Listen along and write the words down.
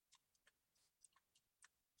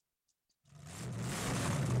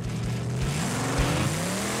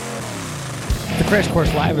Crash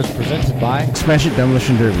Course Live is presented by Smash It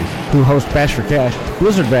Demolition Derbies, who host Bash for Cash,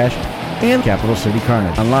 Blizzard Bash, and Capital City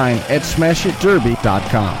Carnage. Online at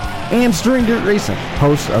smashitderby.com. And Stirring Dirt Racing,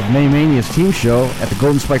 hosts of Maymania's team show at the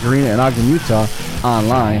Golden Spike Arena in Ogden, Utah.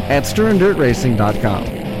 Online at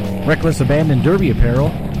stirringdirtracing.com. Reckless Abandon Derby Apparel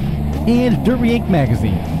and Derby Inc.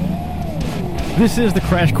 Magazine. This is the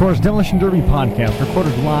Crash Course Demolition Derby podcast,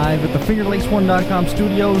 recorded live at the FingerLakes1.com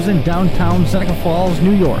studios in downtown Seneca Falls,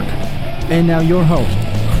 New York. And now your host,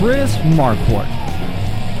 Chris Marquardt.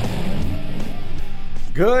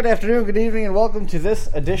 Good afternoon, good evening, and welcome to this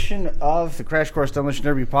edition of the Crash Course Demolition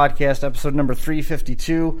Derby podcast, episode number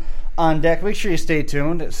 352 on deck. Make sure you stay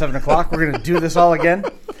tuned at 7 o'clock. We're going to do this all again.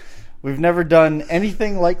 We've never done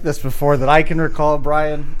anything like this before that I can recall,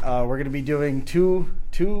 Brian. We're going to be doing two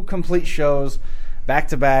complete shows back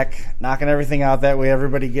to back, knocking everything out. That way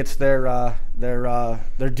everybody gets their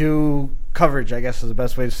due coverage, I guess is the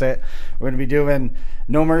best way to say it. We're going to be doing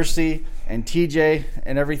No Mercy and TJ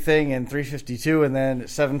and everything in 352, and then at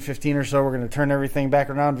 7:15 or so we're going to turn everything back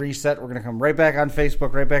around, reset. We're going to come right back on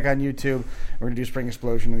Facebook, right back on YouTube. We're going to do Spring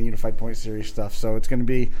Explosion and the Unified Point Series stuff. So it's going to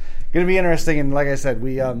be interesting, and like I said,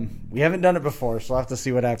 we haven't done it before, so we'll have to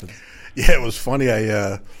see what happens. Yeah, it was funny.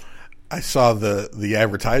 I saw the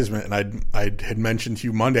advertisement, and I had mentioned to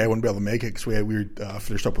you Monday I wouldn't be able to make it because we were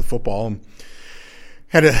finished up with football and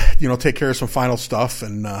had to take care of some final stuff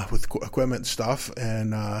and with equipment and stuff.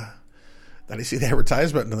 And then I see the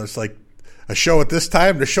advertisement, and it's like a show at this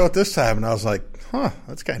time, and I was like,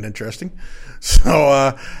 that's kind of interesting.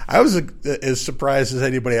 So I was as surprised as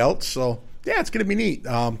anybody else. So yeah, it's going to be neat. It's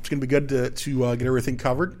going to be good to get everything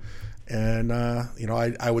covered. And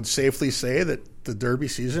I would safely say that the Derby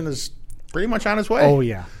season is pretty much on its way. Oh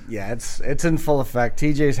yeah, it's in full effect.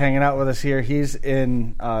 TJ's hanging out with us here. He's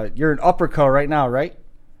in you're in Upperco right now, right?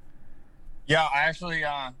 Yeah, I actually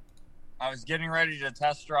I was getting ready to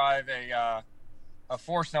test drive a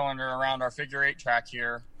 4-cylinder around our figure 8 track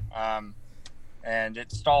here, and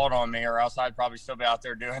it stalled on me, or else I'd probably still be out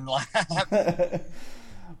there doing laps.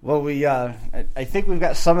 Well, I think we've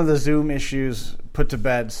got some of the Zoom issues put to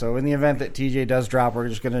bed. So in the event that TJ does drop, we're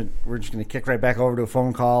just gonna kick right back over to a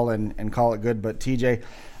phone call and call it good. But TJ,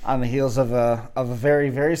 on the heels of a very,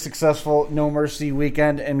 very successful No Mercy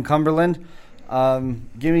weekend in Cumberland,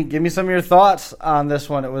 give me some of your thoughts on this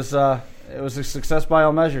one. It was a success by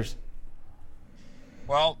all measures.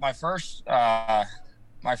 Well, my first thought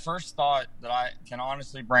that I can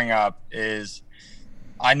honestly bring up is,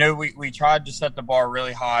 I know we tried to set the bar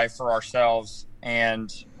really high for ourselves and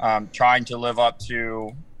trying to live up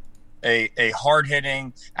to a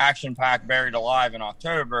hard-hitting, action-packed Buried Alive in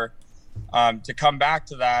October, to come back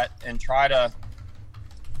to that and try to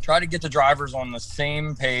get the drivers on the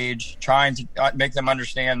same page, trying to make them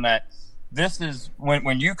understand that this is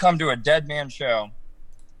when you come to a dead man show,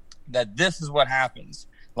 that this is what happens.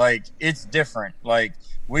 Like, it's different. Like,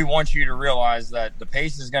 we want you to realize that the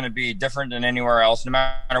pace is going to be different than anywhere else, no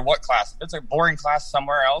matter what class. If it's a boring class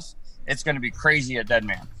somewhere else, it's going to be crazy at Dead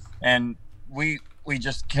Man. And we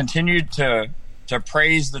just continued to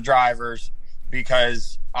praise the drivers,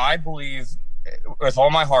 because I believe with all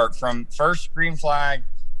my heart, from first green flag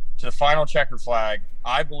to the final checker flag,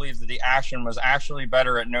 I believe that the action was actually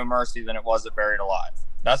better at No Mercy than it was at Buried Alive.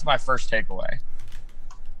 That's my first takeaway.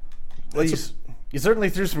 Well, you certainly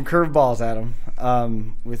threw some curveballs at him,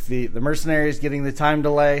 with the Mercenaries getting the time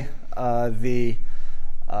delay. The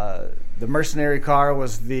Mercenary car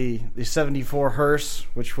was the 74 hearse,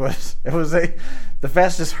 which was the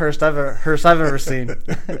fastest hearse I've ever seen.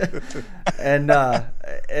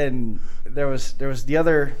 and there was the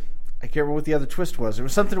other, I can't remember what the other twist was. It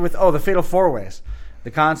was something with the Fatal Four Ways.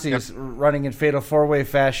 The Consi's running in Fatal Four-Way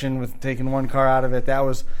fashion with taking one car out of it. That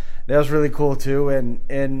was really cool too.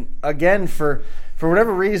 And again, for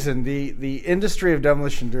whatever reason, the industry of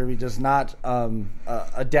Demolition Derby does not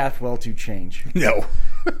adapt well to change. No.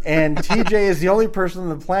 And TJ is the only person on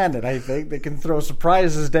the planet, I think, that can throw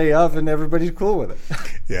surprises day of and everybody's cool with it.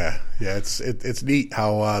 Yeah, it's neat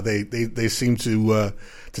how they seem to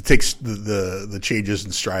take the changes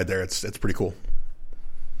in stride there. It's pretty cool.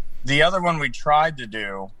 The other one we tried to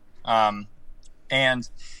do, and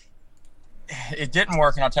it didn't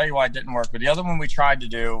work, and I'll tell you why it didn't work. But the other one we tried to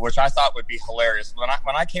do, which I thought would be hilarious, when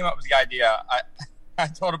I came up with the idea, I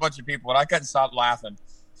told a bunch of people, and I couldn't stop laughing.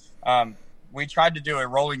 We tried to do a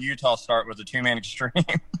rolling Utah start with a 2-man extreme,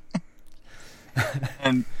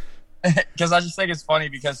 and because I just think it's funny,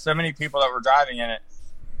 because so many people that were driving in it,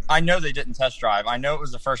 I know they didn't test drive. I know it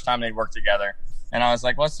was the first time they'd worked together, and I was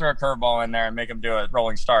like, let's throw a curveball in there and make them do a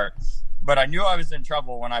rolling start. But I knew I was in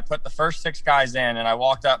trouble when I put the first 6 guys in, and I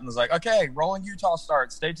walked up and was like, okay, rolling Utah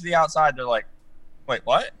start, stay to the outside. They're like, wait,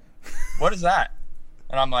 what? What is that?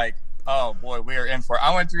 And I'm like, oh, boy, we are in for it.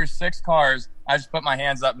 I went through 6 cars. I just put my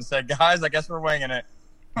hands up and said, guys, I guess we're winging it.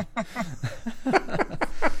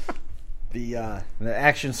 The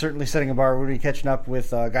action certainly setting a bar. We're going to be catching up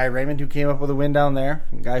with guy Raymond, who came up with a win down there.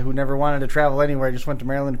 A guy who never wanted to travel anywhere, just went to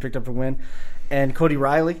Maryland and picked up a win. And Cotye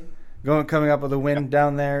Riley coming up with a win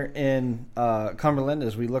down there in Cumberland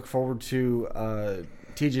as we look forward to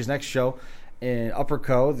TJ's next show in Upper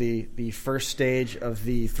Co, the first stage of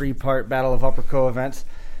the 3-part Battle of Upper Co events.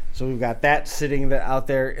 So we've got that sitting out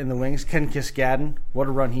there in the wings. Ken Kiskaden, what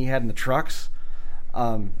a run he had in the trucks.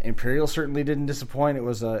 Imperial certainly didn't disappoint. It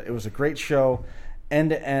was a great show,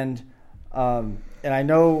 end to end. And I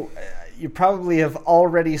know you probably have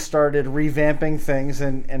already started revamping things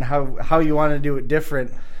and how you want to do it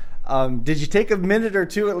different. Did you take a minute or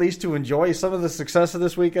two at least to enjoy some of the success of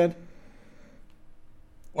this weekend?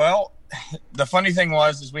 Well, the funny thing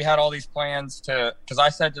is we had all these plans because I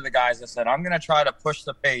said to the guys, I said, I'm going to try to push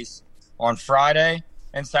the pace on Friday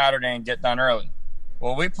and Saturday and get done early.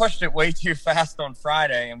 Well, we pushed it way too fast on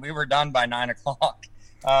Friday, and we were done by 9 o'clock.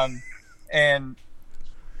 And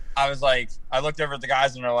I was like, I looked over at the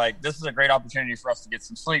guys, and they're like, this is a great opportunity for us to get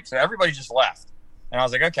some sleep. So everybody just left. And I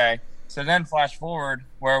was like, okay. So then flash forward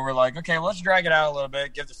where we're like, okay, let's drag it out a little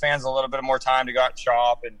bit, give the fans a little bit more time to go out and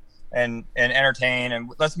shop and entertain,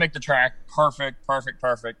 and let's make the track perfect.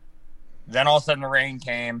 Then all of a sudden the rain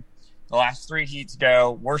came. The last 3 heats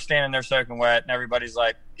go. We're standing there soaking wet, and everybody's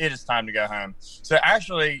like, it is time to go home. So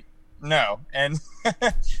actually, no. And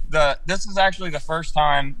this is actually the first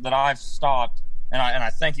time that I've stopped, and I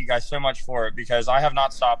thank you guys so much for it because I have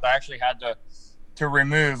not stopped. I actually had to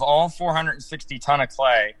remove all 460 ton of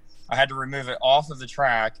clay. I had to remove it off of the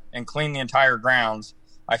track and clean the entire grounds.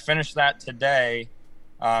 I finished that today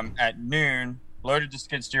at noon, loaded the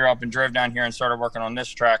skid steer up and drove down here and started working on this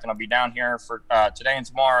track. And I'll be down here for today and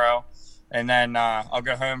tomorrow. And then I'll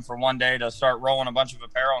go home for one day to start rolling a bunch of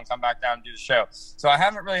apparel and come back down and do the show. So I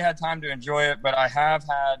haven't really had time to enjoy it, but I have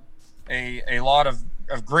had a lot of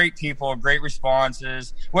great people, great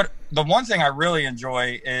responses. The one thing I really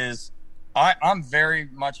enjoy is I'm very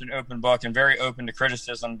much an open book and very open to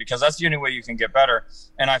criticism because that's the only way you can get better.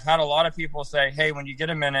 And I've had a lot of people say, hey, when you get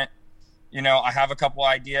a minute, I have a couple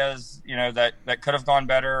ideas, that could have gone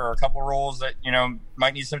better or a couple rules that,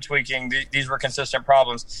 might need some tweaking. These were consistent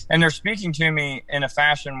problems. And they're speaking to me in a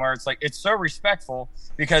fashion where it's like, it's so respectful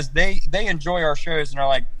because they enjoy our shows and are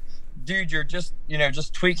like, dude, you're just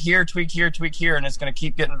tweak here, and it's going to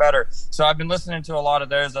keep getting better. So I've been listening to a lot of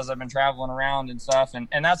those as I've been traveling around and stuff. And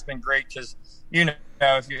that's been great because,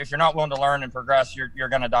 if you're not willing to learn and progress, you're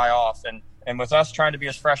going to die off. And with us trying to be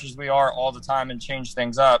as fresh as we are all the time and change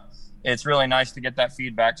things up, it's really nice to get that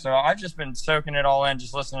feedback. So I've just been soaking it all in,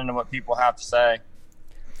 just listening to what people have to say.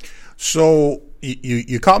 So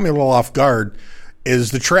you caught me a little off guard. Is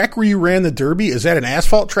the track where you ran the Derby, is that an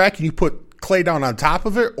asphalt track and you put clay down on top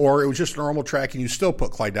of it, or it was just a normal track and you still put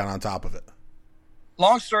clay down on top of it?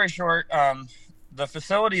 Long story short, the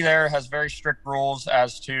facility there has very strict rules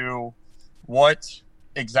as to what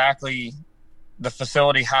exactly the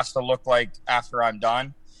facility has to look like after I'm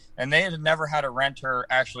done. And they had never had a renter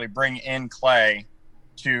actually bring in clay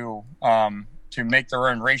to make their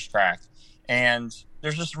own racetrack. And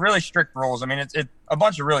there's just really strict rules. I mean, it's a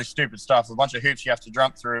bunch of really stupid stuff, a bunch of hoops you have to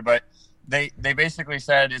jump through. But they basically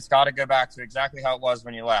said it's got to go back to exactly how it was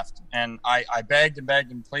when you left. And I begged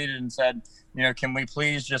and pleaded and said, can we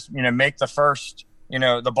please just, make the first,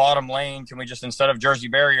 the bottom lane, can we just, instead of Jersey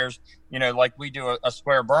barriers, like we do a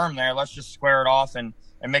square berm there, let's just square it off and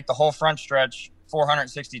make the whole front stretch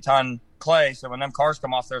 460 ton clay. So when them cars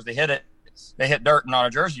come off there, if they hit dirt, not a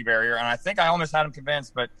Jersey barrier. And I think I almost had them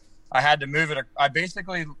convinced, but I had to move it. I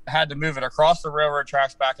basically had to move it across the railroad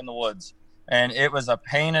tracks back in the woods. And it was a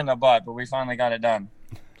pain in the butt, but we finally got it done.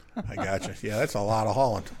 I gotcha. Yeah, that's a lot of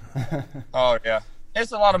hauling. Oh yeah,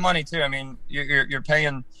 it's a lot of money too. I mean, you're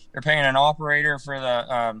paying an operator for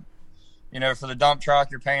the for the dump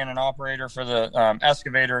truck. You're paying an operator for the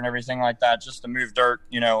excavator and everything like that just to move dirt.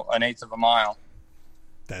 An eighth of a mile.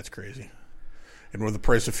 That's crazy. And with the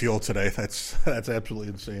price of fuel today, that's absolutely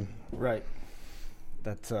insane. Right.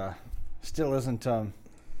 That still isn't the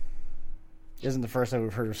first time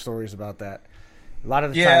we've heard of stories about that. A lot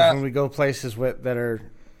of the times when we go places that are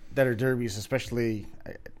derbies, especially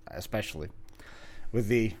with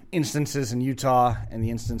the instances in Utah and the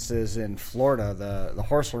instances in Florida, the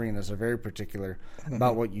horse arenas are very particular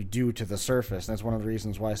about what you do to the surface. And that's one of the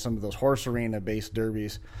reasons why some of those horse arena-based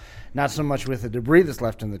derbies, not so much with the debris that's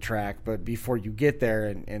left in the track, but before you get there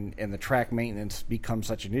and the track maintenance becomes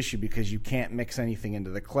such an issue because you can't mix anything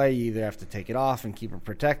into the clay. You either have to take it off and keep it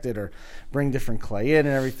protected or bring different clay in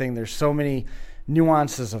and everything. There's so many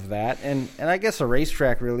nuances of that, and I guess a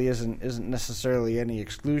racetrack really isn't necessarily any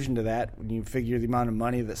exclusion to that when you figure the amount of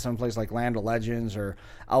money that someplace like Land of Legends or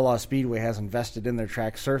Outlaw Speedway has invested in their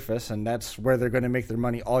track surface, and that's where they're going to make their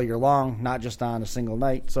money all year long, not just on a single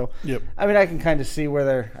night. So, yep. I mean, I can kind of see where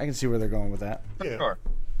they're going with that. Yeah. Sure.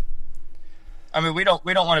 I mean, we don't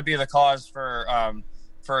want to be the cause for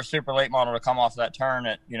a super late model to come off that turn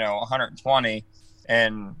at 120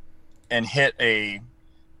 and hit a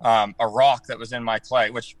rock that was in my clay,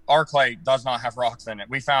 which our clay does not have rocks in it.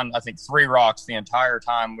 We found, I think, 3 rocks the entire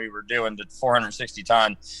time we were doing the 460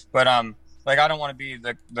 ton. But I don't want to be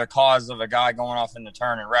the cause of a guy going off in the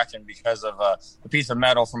turn and wrecking because of a piece of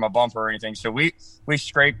metal from a bumper or anything. So we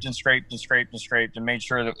scraped and scraped and scraped and scraped and made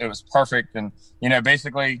sure that it was perfect. And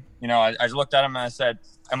basically, I looked at them and I said,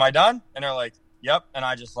 "Am I done?" And they're like, "Yep." And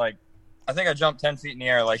I just I think I jumped 10 feet in the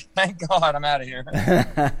air. Thank God I'm out of here.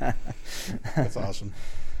 That's awesome.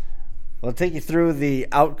 Well, I'll take you through the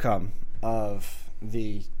outcome of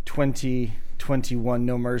the 2021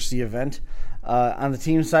 No Mercy event. On the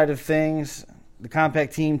team side of things, the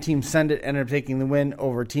compact Team Send It, ended up taking the win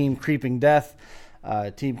over Team Creeping Death.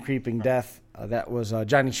 Team Creeping Death, that was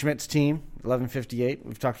Johnny Schmidt's team, 1158.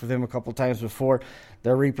 We've talked with him a couple times before.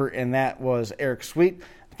 The Reaper, and that was Eric Sweet.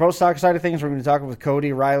 The Pro Stock side of things, we're going to talk with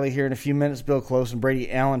Cody Riley here in a few minutes, Bill Close and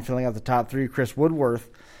Brady Allen filling out the top 3. Chris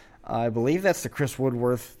Woodworth, I believe that's the Chris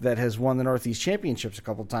Woodworth that has won the Northeast Championships a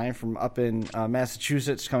couple times from up in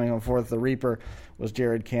Massachusetts. Coming on fourth, the Reaper was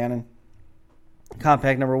Jared Cannon.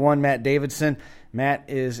 Compact number 1, Matt Davidson. Matt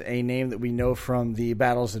is a name that we know from the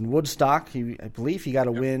battles in Woodstock. I believe he got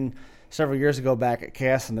a win several years ago back at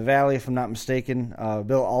Cass in the Valley, if I'm not mistaken.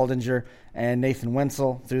 Bill Aldinger and Nathan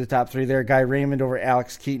Wenzel through the top 3 there. Guy Raymond over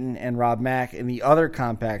Alex Keaton and Rob Mack in the other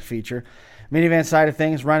compact feature. Minivan side of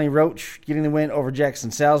things, Ronnie Roach getting the win over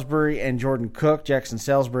Jackson Salisbury and Jordan Cook. Jackson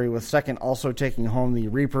Salisbury with second, also taking home the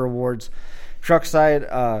Reaper Awards. Truck side,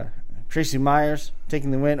 Tracy Myers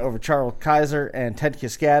taking the win over Charles Kaiser and Ted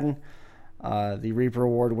Kiskaden. The Reaper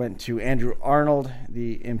Award went to Andrew Arnold.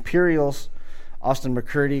 The Imperials, Austin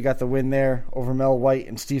McCurdy got the win there over Mel White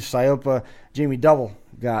and Steve Siopa. Jamie Double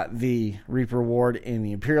got the Reaper Award in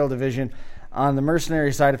the Imperial Division. On the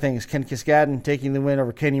mercenary side of things, Ken Kiskaden taking the win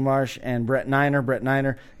over Kenny Marsh and Brett Niner. Brett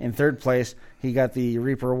Niner in third place. He got the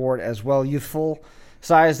Reaper Award as well. Youthful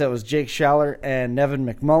size, that was Jake Schaller and Nevin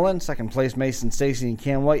McMullen. Second place, Mason Stacy and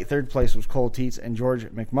Cam White. Third place was Cole Teets and George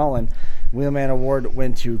McMullen. Wheelman Award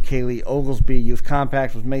went to Kaylee Oglesby. Youth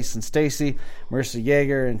Compact was Mason Stacy, Marissa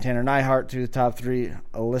Yeager, and Tanner Neihart through the top 3.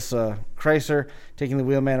 Alyssa Kreiser taking the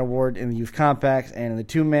Wheelman Award in the Youth Compact. And in the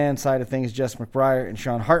two-man side of things, Jess McBriar and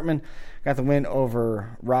Sean Hartman got the win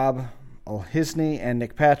over Rob Olhisney and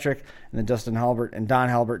Nick Patrick. And then Dustin Halbert and Don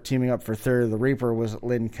Halbert teaming up for third. The Reaper was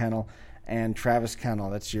Lynn Kennel and Travis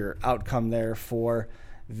Kennel. That's your outcome there for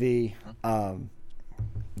the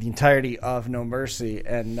entirety of No Mercy.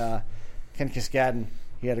 And Ken Kiskaden,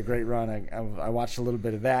 he had a great run. I watched a little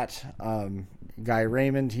bit of that. Guy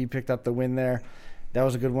Raymond, he picked up the win there. That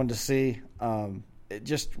was a good one to see. It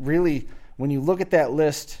just really, when you look at that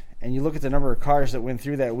list and you look at the number of cars that went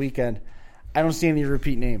through that weekend, I don't see any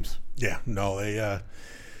repeat names. Yeah, no,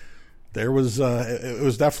 there was it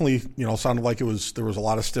was definitely, sounded like there was a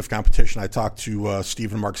lot of stiff competition. I talked to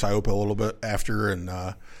Steve and Mark Siopa a little bit after, and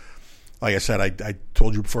like I said, I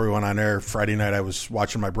told you before we went on air, Friday night I was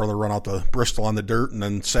watching my brother run out to Bristol on the dirt, and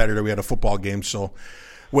then Saturday we had a football game. So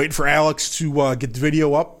waiting for Alex to get the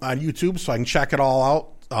video up on YouTube so I can check it all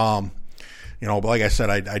out. But like I said,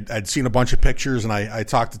 I'd seen a bunch of pictures, and I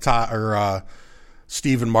talked to Todd or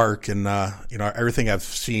Steve and Mark, and everything I've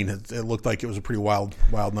seen, it looked like it was a pretty wild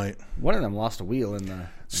night. One of them lost a wheel in the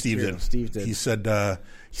Steve did. Steve did. He said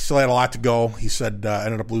he still had a lot to go. He said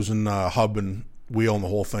ended up losing hub and wheel and the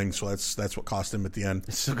whole thing, so that's what cost him at the end.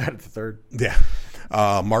 Still got it to third. Yeah.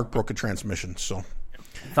 Mark broke a transmission. So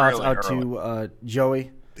thoughts really out to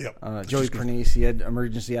Joey. Yep. Joey Pernice, he had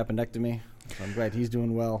emergency appendectomy. So I'm glad he's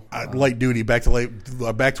doing well. Light duty, back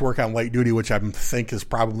to work on light duty, which I think is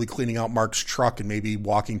probably cleaning out Mark's truck and maybe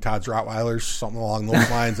walking Todd's Rottweilers, something along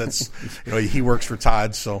those lines. That's he works for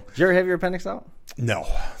Todd. So did you ever have your appendix out? No,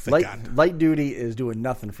 thank God. Light duty is doing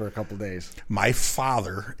nothing for a couple days. My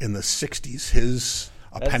father in the 60s, his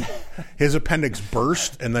appendix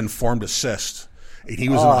burst and then formed a cyst. and he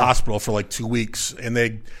was in the hospital for like 2 weeks. And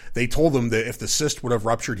they told him that if the cyst would have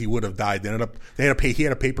ruptured, he would have died. He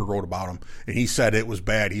had a paper wrote about him, and he said it was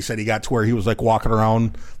bad. He said he got to where he was like walking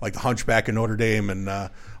around like the Hunchback in Notre Dame,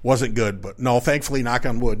 and wasn't good. But no, thankfully, knock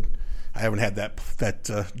on wood, I haven't had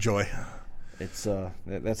that joy. It's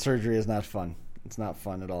that surgery is not fun. It's not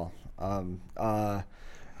fun at all.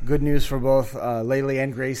 Good news for both Laylee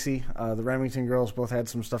and Gracie. The Remington girls both had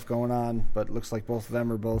some stuff going on, but it looks like both of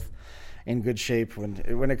them are both in good shape.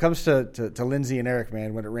 When it comes to Lindsay and Eric,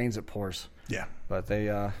 man, when it rains, it pours. Yeah. But they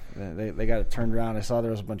got it turned around. I saw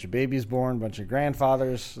there was a bunch of babies born, a bunch of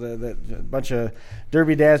grandfathers. A bunch of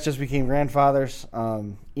Derby dads just became grandfathers.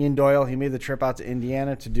 Ian Doyle, he made the trip out to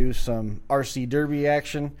Indiana to do some RC Derby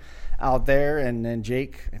action out there. And then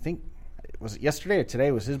Jake, I think, was it yesterday or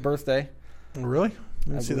today was his birthday? Really?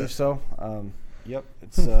 I believe so. Yep.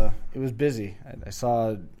 It was busy. I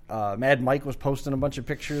saw Mad Mike was posting a bunch of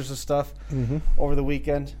pictures of stuff over the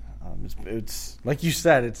weekend. It's like you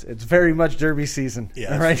said, it's very much Derby season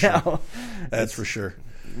right now. That's for sure.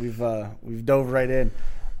 We've dove right in.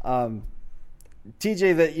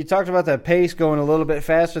 TJ, that you talked about that pace going a little bit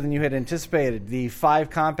faster than you had anticipated. The 5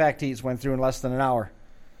 compact heats went through in less than an hour.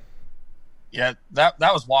 Yeah, that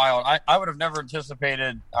was wild. I would have never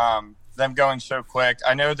anticipated them going so quick.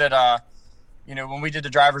 I know that when we did the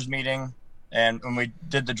drivers meeting and when we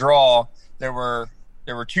did the draw, there were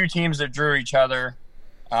 2 teams that drew each other.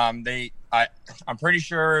 I'm pretty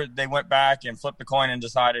sure they went back and flipped the coin and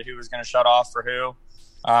decided who was going to shut off for who.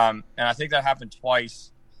 And I think that happened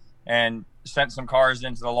twice, and sent some cars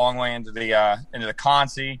into the long way into the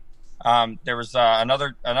Concy. There was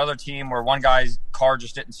another team where one guy's car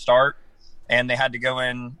just didn't start, and they had to go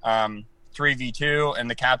in 3v2, and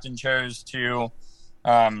the captain chose to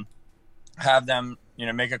have them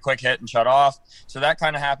make a quick hit and shut off. So that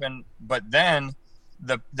kind of happened. But then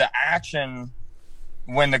the action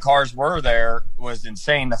when the cars were there was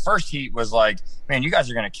insane. The first heat was like, man, you guys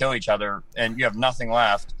are going to kill each other and you have nothing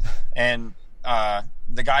left. And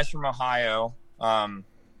the guys from Ohio,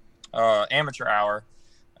 Amateur Hour,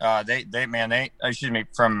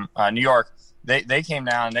 from New York, they came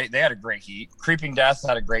down. They had a great heat. Creeping Death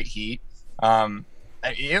had a great heat.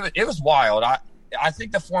 It was wild. I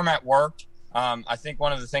think the format worked. I think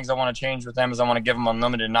one of the things I want to change with them is I want to give them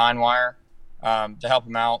unlimited 9-wire to help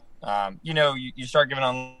them out. You start giving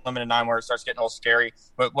unlimited 9-wire, it starts getting a little scary.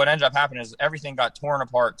 But what ended up happening is everything got torn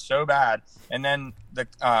apart so bad, and then the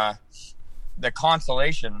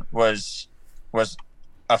consolation was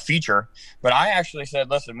a feature. But I actually said,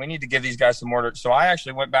 listen, we need to give these guys some more. So I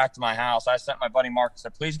actually went back to my house. I sent my buddy Mark and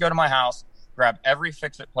said, please go to my house, grab every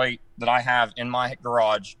fix-it plate that I have in my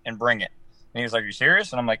garage and bring it. And he was like, are you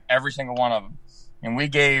serious? And I'm like, every single one of them. And we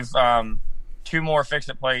gave 2 more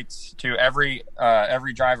fix-it plates to every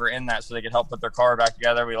driver in that so they could help put their car back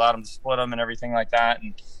together. We allowed them to split them and everything like that.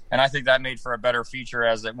 And I think that made for a better feature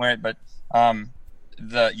as it went. But it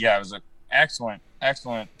was an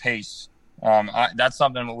excellent pace. That's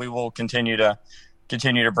something that we will continue to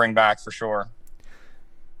bring back for sure.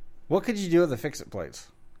 What could you do with the fix-it plates?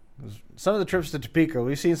 Some of the trips to Topeka,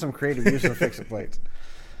 we've seen some creative use of fix-it plates.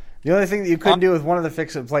 The only thing that you couldn't do with one of the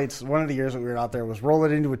fix-it plates, one of the years that we were out there, was roll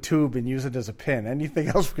it into a tube and use it as a pin. Anything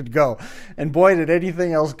else could go. And boy, did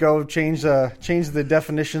anything else go, change the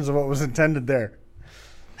definitions of what was intended there.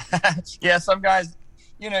 Yeah, some guys,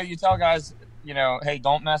 you tell guys, hey,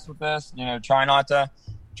 don't mess with this. Try not to.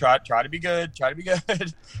 Try to be good.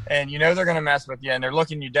 And they're going to mess with you, and they're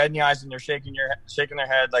looking you dead in the eyes, and they're shaking their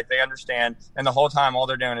head like they understand. And the whole time, all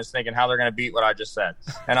they're doing is thinking how they're going to beat what I just said.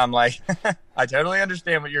 And I'm like, I totally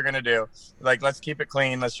understand what you're going to do. Like, let's keep it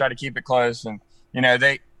clean. Let's try to keep it close. And,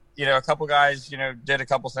 a couple guys, did a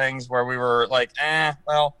couple things where we were like, that's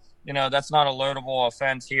not a loadable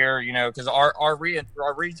offense here, because our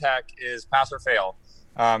retech is pass or fail.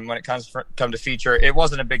 When it comes to feature, it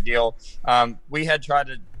wasn't a big deal. We had tried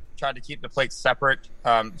to keep the plates separate,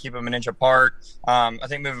 keep them an inch apart. I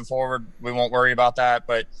think moving forward, we won't worry about that,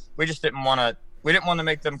 but we just didn't want to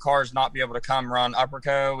make them cars not be able to come run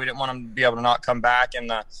Upperco. We didn't want them to be able to not come back in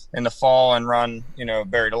the fall and run,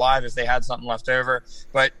 Buried Alive if they had something left over.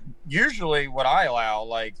 But usually what I allow,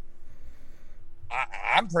 like,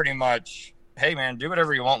 I'm pretty much, hey man, do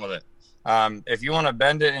whatever you want with it. If you want to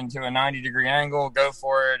bend it into a 90-degree angle, go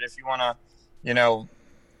for it. If you want to,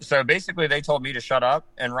 so basically they told me to shut up,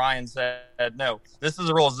 and Ryan said, no, this is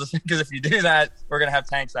the rules. Because if you do that, we're going to have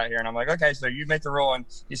tanks out here. And I'm like, okay, so you make the rule. And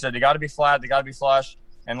he said, they got to be flat. They got to be flush.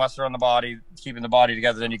 Unless they're on the body, keeping the body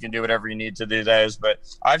together, then you can do whatever you need to do those. But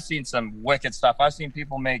I've seen some wicked stuff. I've seen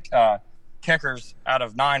people make kickers out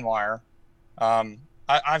of 9-wire.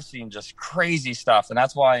 I've seen just crazy stuff, and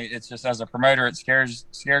that's why it's just, as a promoter, it scares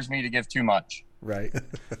me to give too much. Right.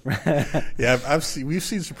 Yeah, we've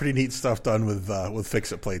seen some pretty neat stuff done with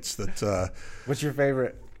fix-it plates. That What's your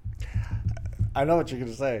favorite? I know what you're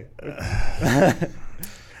going to say.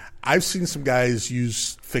 I've seen some guys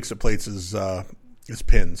use fix-it plates as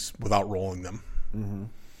pins without rolling them. Mm-hmm.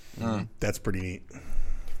 Mm. That's pretty neat.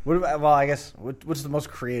 What about, well, I guess, what's the most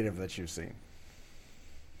creative that you've seen?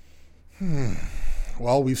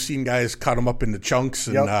 Well, we've seen guys cut them up into chunks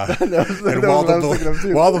and, Yep. and weld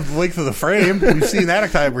the length of the frame. We've seen that a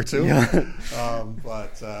time or two. Yeah.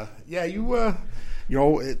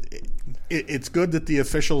 It's good that the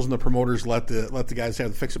officials and the promoters let the guys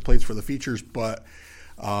have the fix-it plates for the features, but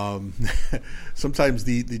sometimes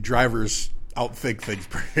the drivers outthink things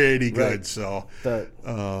pretty good. Right. So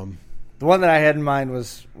The one that I had in mind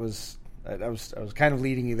was I was kind of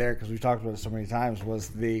leading you there because we've talked about it so many times, was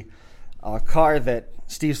the car that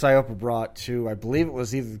Steve Siopa brought to, I believe it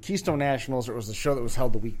was either the Keystone Nationals or it was the show that was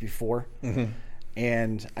held the week before. Mm-hmm.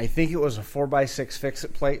 And I think it was a 4x6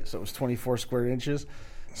 fix-it plate, so it was 24 square inches.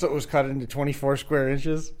 So it was cut into 24 square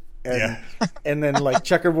inches. And, and then like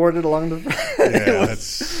checkerboarded along the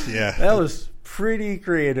that was pretty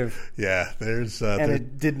creative. Yeah, and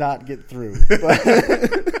it did not get through.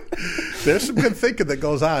 There's some good thinking that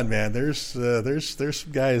goes on, man. There's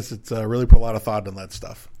some guys that really put a lot of thought in that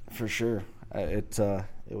stuff. For sure, it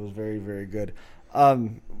was very, very good.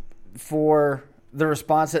 For the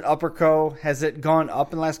response at Upperco, has it gone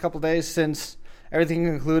up in the last couple of days since everything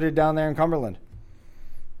concluded down there in Cumberland?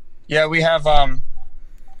 Yeah, we have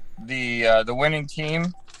the winning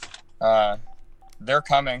team. They're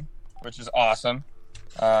coming, which is awesome.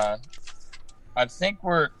 I think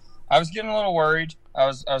I was getting a little worried. I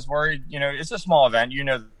was worried. You know, it's a small event. You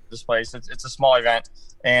know this place. It's a small event,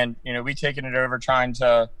 and you know, we taking it over, trying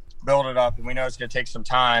to build it up, and we know it's going to take some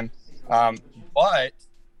time. But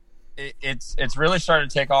it's really started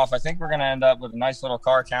to take off. I think we're going to end up with a nice little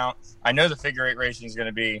car count. I know the figure eight racing is going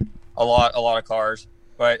to be a lot of cars,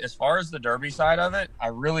 but as far as the Derby side of it, I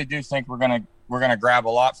really do think we're going to grab a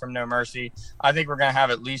lot from No Mercy. I think we're going to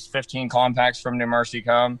have at least 15 compacts from No Mercy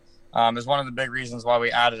come. Is one of the big reasons why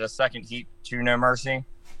we added a second heat to No Mercy.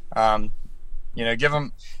 You know, give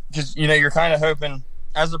them, because you know, you're kind of hoping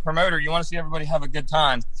as a promoter, you want to see everybody have a good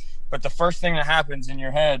time, but the first thing that happens in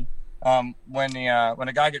your head when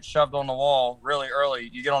a guy gets shoved on the wall really early,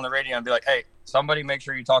 you get on the radio and be like, "Hey, somebody make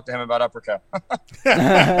sure you talk to him about Upperco."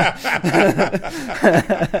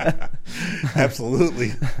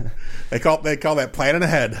 Absolutely. They call that planning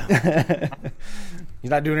ahead. He's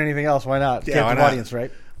not doing anything else. Why not? Yeah, Captive audience,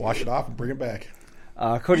 right? Wash it off and bring it back.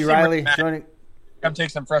 Cotye Riley joining. Come take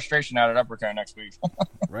some frustration out at Upperco next week.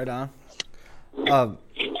 Right on.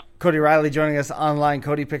 Cotye Riley joining us online.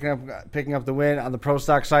 Cody picking up the win on the pro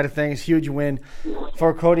stock side of things. Huge win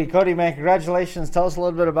for Cody. Cody, man, congratulations. Tell us a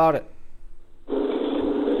little bit about it.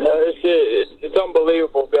 It's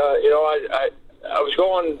unbelievable. You know, I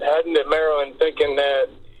was heading to Maryland thinking that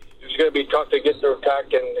it was going to be tough to get through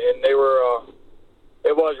Tech, and they were.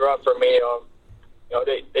 It was rough for me. You know,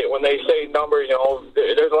 they when they say numbers, you know,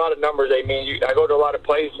 there's a lot of numbers they mean. I go to a lot of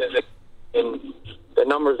places, and the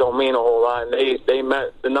numbers don't mean a whole lot. And they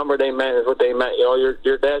meant the number they meant is what they meant. You know,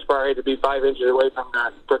 your dash bar had to be 5 inches away from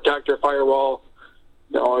the protector firewall.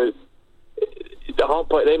 You know, the hump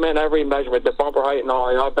plate, they meant every measurement, the bumper height and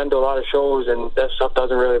all. You know, I've been to a lot of shows, and that stuff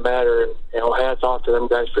doesn't really matter. And you know, hats off to them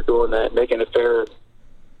guys for doing that, making it fair.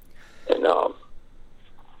 And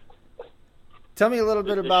Tell me a little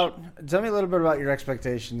bit about your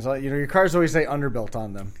expectations. You know, your cars always say underbuilt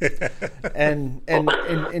on them, and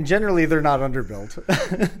generally they're not underbuilt.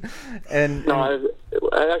 That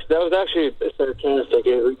was actually sarcastic.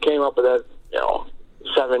 We came up with that, you know,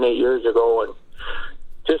 7-8 years ago, and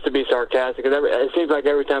just to be sarcastic. It seems like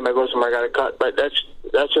every time I go somewhere, I got to cut. But that's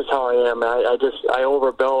just how I am. I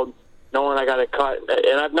overbuild, knowing I got to cut.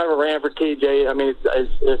 And I've never ran for TJ. I mean,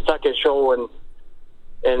 it's his second show, and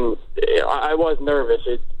I was nervous.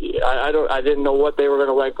 I didn't know what they were going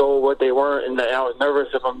to let go, what they weren't, and I was nervous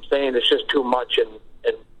if I'm saying it's just too much and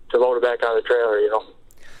to load it back on the trailer, you know.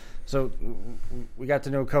 So we got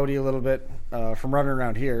to know Cody a little bit from running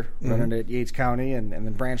around here, running at Yates County, and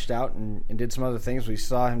then branched out and did some other things. We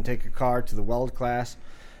saw him take a car to the Weld class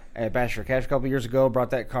at Bachelor Cash a couple years ago,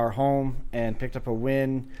 brought that car home, and picked up a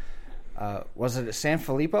win. Was it at San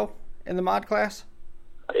Filippo in the mod class?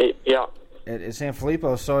 Yeah. At San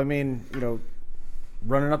Filippo. So, I mean, you know,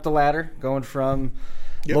 running up the ladder, going from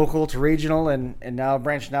local to regional, and now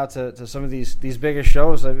branching out to some of these bigger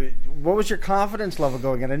shows. I mean, what was your confidence level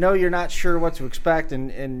going in? I know you're not sure what to expect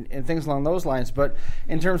and things along those lines, but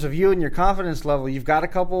in terms of you and your confidence level, you've got a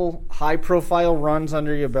couple high-profile runs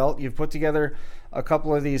under your belt. You've put together a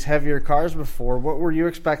couple of these heavier cars before. What were you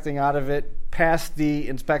expecting out of it past the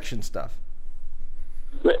inspection stuff?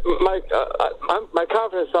 My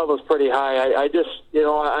confidence level is pretty high. I just,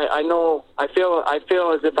 I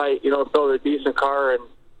feel as if I, built a decent car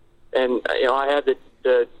and I had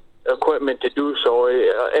the equipment to do so.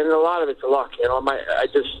 And a lot of it's luck, I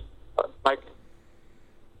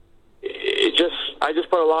just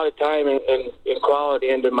put a lot of time and quality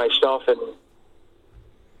into my stuff, and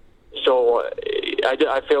so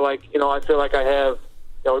I feel like I have,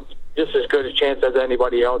 just as good a chance as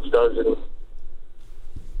anybody else does. And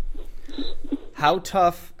How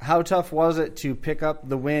tough was it to pick up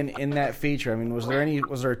the win in that feature? I mean, was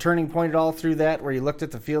there a turning point at all through that where you looked at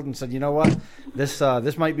the field and said, you know what, this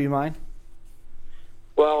might be mine?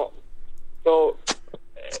 Well, so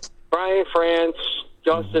Brian France,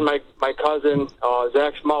 Justin, my cousin,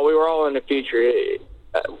 Zach Small, we were all in the feature.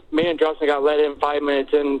 Me and Justin got let in 5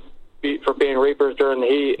 minutes in for being reapers during the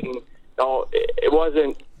heat, and it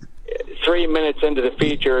wasn't 3 minutes into the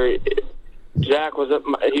feature. Zach was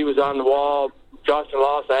on the wall. Justin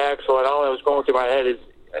lost the axle, and all that was going through my head is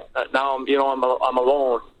now I'm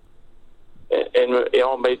alone, and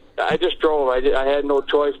I just drove. I had no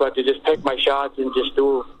choice but to just pick my shots and just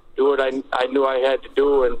do what I knew I had to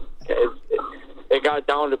do, and it got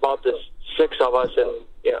down to about the 6 of us, and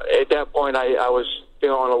at that point I was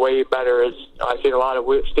feeling way better. As I seen a lot of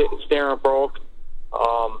steering broke.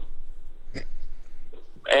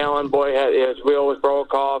 Alan, his wheel was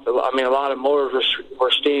broke off. I mean, a lot of motors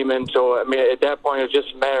were steaming. So, I mean, at that point, it was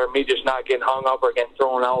just a matter of me just not getting hung up or getting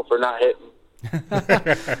thrown out for not hitting.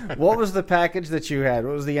 What was the package that you had?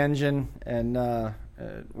 What was the engine and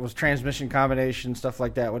was transmission combination, stuff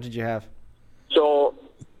like that? What did you have? So,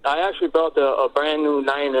 I actually built a brand new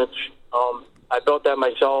 9-inch. I built that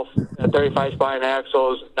myself. 35 spine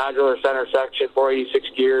axles, nodular center section,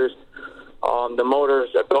 486 gears. The motors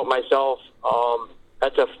I built myself.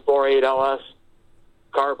 That's a 4.8 LS,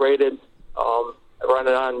 carb rated. I run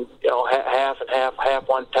it on half and half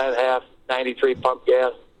 110, half 93 pump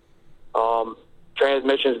gas.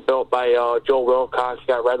 Transmission's built by Joe Wilcox.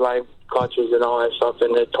 Got red line clutches and all that stuff.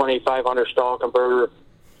 And the 2500 stall converter,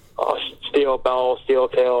 steel bell, steel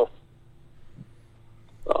tail,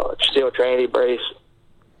 steel tranny brace.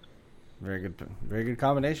 Very good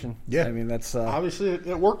combination. Yeah, I mean that's obviously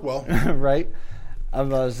it worked well, right? I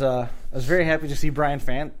was very happy to see Brian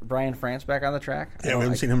France back on the track. Yeah, we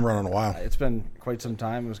haven't seen him run in a while. It's been quite some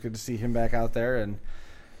time. It was good to see him back out there, and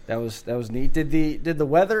that was neat. Did the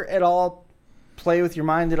weather at all play with your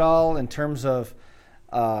mind at all in terms of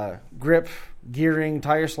grip, gearing,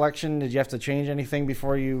 tire selection? Did you have to change anything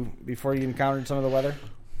before you encountered some of the weather?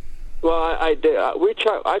 Well, I did.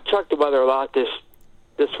 I checked the weather a lot this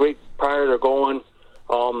week prior to going.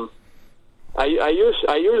 I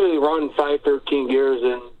usually run 513 gears,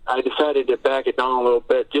 and I decided to back it down a little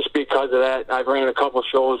bit just because of that. I've ran a couple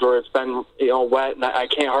shows where it's been wet, and I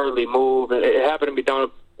can't hardly move. And it happened to be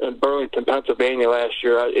down in Burlington, Pennsylvania last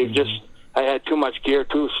year. I had too much gear,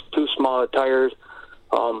 too small of tires.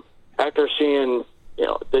 After seeing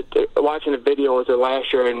watching the videos of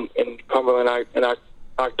last year in Cumberland in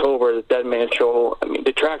October, the Dead Man Show. I mean,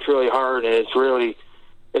 the track's really hard, and it's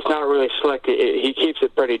not really slick. He keeps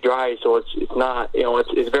it pretty dry, so it's not,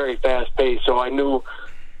 it's very fast paced. So I knew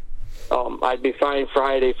I'd be fine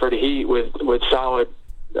Friday for the heat with solid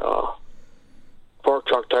fork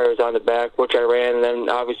truck tires on the back, which I ran. And then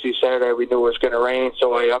obviously Saturday we knew it was going to rain,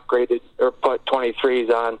 so I upgraded or put 23s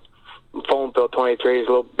on, foam filled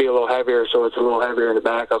 23s, be a little heavier, so it's a little heavier in the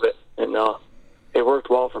back of it, and it worked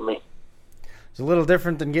well for me. It's a little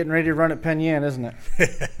different than getting ready to run at Penn Yan, isn't it?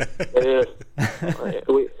 It is.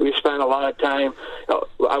 We spent a lot of time.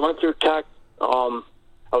 I went through tech. I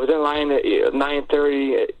was in line at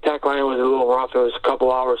 9:30. Tech line was a little rough. It was a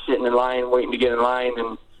couple hours sitting in line, waiting to get in line,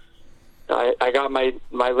 and I got my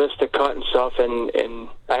list to cut and stuff, and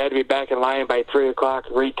I had to be back in line by 3 o'clock,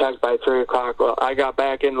 retech by 3 o'clock. Well, I got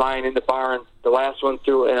back in line in the barn, the last one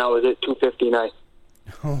through, and I was at 2:59.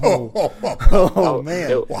 Oh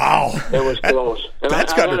man! Wow, it was close. And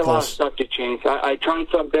That's I got to had be a lot of close. stuff to change. I tried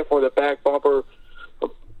something different with the back bumper.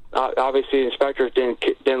 Obviously, the inspectors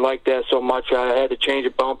didn't like that so much. I had to change a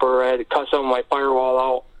bumper. I had to cut some of my firewall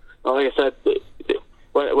out. Like I said,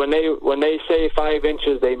 when they say 5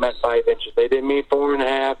 inches, they meant 5 inches. They didn't mean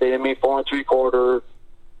 4.5. They didn't mean 4 3/4.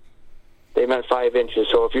 They meant 5 inches.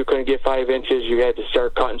 So if you couldn't get 5 inches, you had to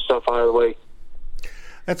start cutting stuff out of the way.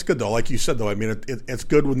 That's good, though. Like you said, though, I mean, it's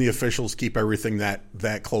good when the officials keep everything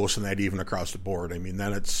that close and that even across the board. I mean,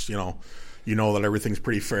 then it's, you know that everything's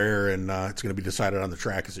pretty fair and it's going to be decided on the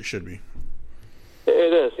track as it should be.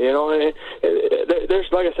 It is, you know. There's,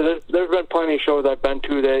 like I said, there's been plenty of shows I've been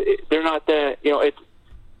to that they're not that, you know,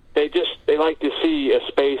 they like to see a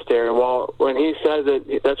space there. And when he says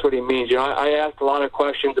it, that's what he means. You know, I asked a lot of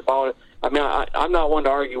questions about it. I mean, I'm not one to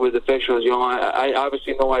argue with officials. You know, I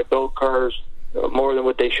obviously know I build cars more than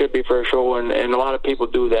what they should be for a show, and a lot of people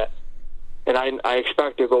do that. And I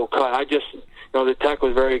expect to go cut. I just, you know, the tech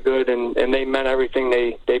was very good, and they meant everything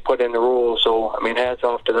they put in the rules. So, I mean, hats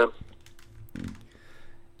off to them.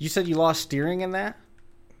 You said you lost steering in that?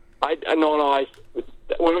 No.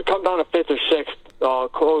 When it come down to fifth or sixth,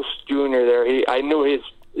 Close Junior there, I knew his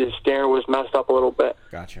steering was messed up a little bit.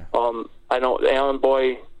 Gotcha. I know Alan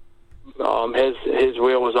Boy, his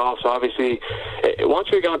wheel was off. So obviously, once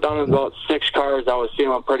we got down to about 6 cars, I was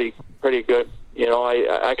feeling pretty good. You know,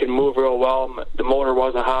 I could move real well. The motor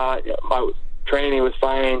wasn't hot. My training was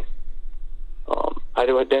fine. I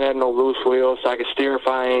didn't have no loose wheels, so I could steer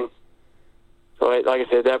fine. So, like I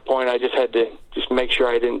said, at that point, I just had to make sure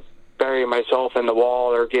I didn't bury myself in the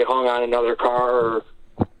wall or get hung on another car or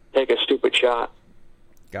take a stupid shot.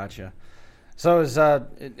 Gotcha. So, is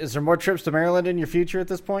there more trips to Maryland in your future at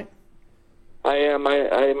this point? I am.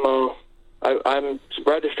 I'm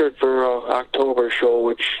registered for October show,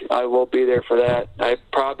 which I will be there for that. I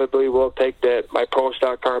probably will take my Pro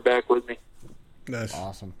Stock car back with me. Nice.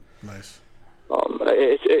 Awesome. Nice.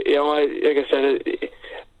 You know, like I said,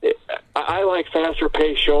 I like faster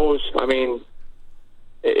paced shows. I mean,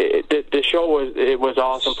 the show was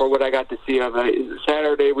awesome for what I got to see of it.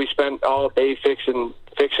 Saturday we spent all day fixing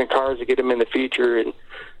cars to get them in the feature, and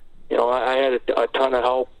you know, I had a ton of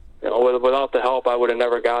help. You know, without the help, I would have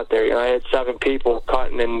never got there. You know, I had 7 people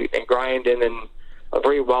cutting and grinding and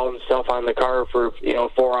re-welding stuff on the car for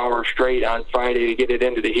 4 hours straight on Friday to get it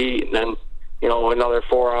into the heat, and then another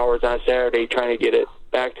 4 hours on Saturday trying to get it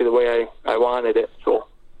back to the way I wanted it. So.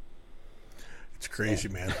 It's crazy,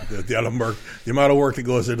 man. The amount of work that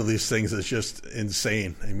goes into these things is just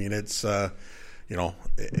insane. I mean, it's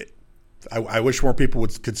I wish more people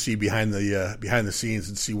could see behind the scenes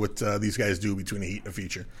and see what these guys do between the heat and the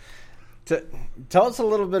feature. Tell us a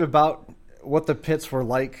little bit about what the pits were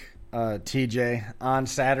like, TJ, on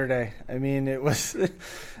Saturday. I mean, it was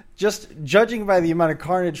just judging by the amount of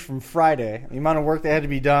carnage from Friday, the amount of work that had to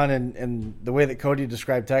be done, and the way that Cotye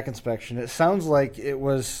described tech inspection. It sounds like it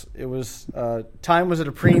was time was at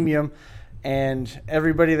a premium, and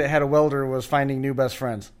everybody that had a welder was finding new best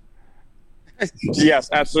friends. Yes,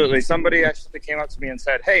 absolutely. Somebody actually came up to me and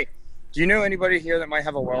said, "Hey, do you know anybody here that might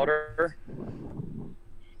have a welder?"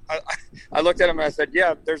 I looked at him and I said,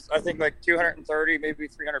 "Yeah, there's I think like 230, maybe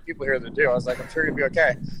 300 people here that do." I was like, "I'm sure you'll be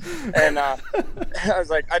okay." And I was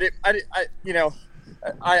like, I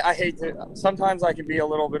hate to. Sometimes I can be a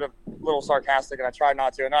little sarcastic, and I try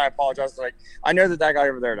not to. And I apologize. Like, I know that guy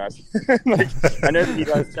over there does. Like, I know that he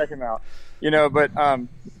does. Check him out. But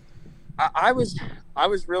I was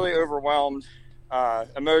really overwhelmed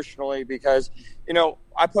emotionally because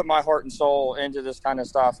I put my heart and soul into this kind of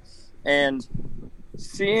stuff, and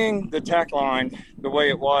seeing the tech line the way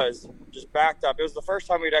it was, just backed up. It was the first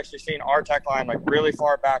time we'd actually seen our tech line like really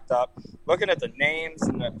far backed up. Looking at the names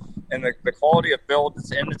and the quality of build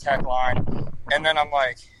that's in the tech line, and then I'm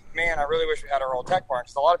like, man, I really wish we had our old tech barn,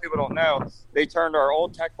 because a lot of people don't know they turned our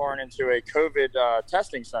old tech barn into a COVID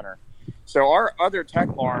testing center. So our other tech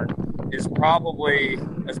barn is probably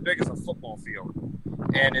as big as a football field,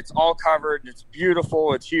 and it's all covered. It's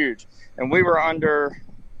beautiful. It's huge, and we were under,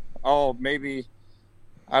 maybe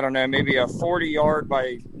a 40-yard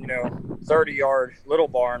by 30-yard little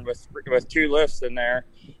barn with 2 lifts in there,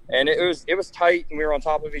 and it was tight, and we were on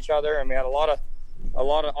top of each other, and we had a lot of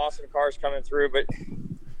awesome cars coming through. But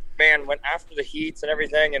man, when after the heats and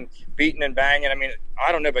everything and beating and banging, I mean,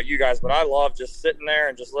 I don't know about you guys, but I love just sitting there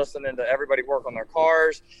and just listening to everybody work on their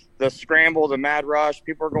cars, the scramble, the mad rush.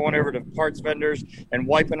 People are going over to parts vendors and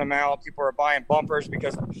wiping them out. People are buying bumpers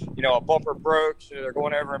because, a bumper broke. So they're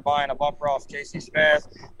going over and buying a bumper off Casey Smith.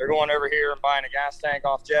 They're going over here and buying a gas tank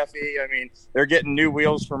off Jeffy. I mean, they're getting new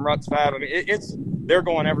wheels from Ruts Fab. I mean, they're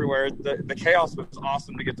going everywhere. The chaos was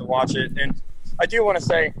awesome to get to watch it. And I do want to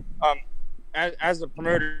say, as a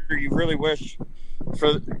promoter, you really wish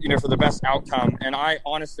for the best outcome. And I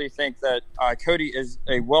honestly think that Cotye is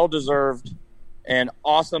a well-deserved and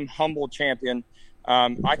awesome, humble champion.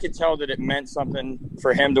 I could tell that it meant something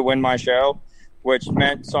for him to win my show, which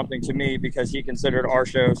meant something to me because he considered our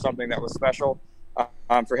show something that was special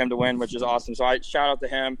for him to win, which is awesome. So I shout out to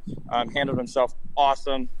him. Handled himself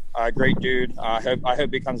awesome. great dude. I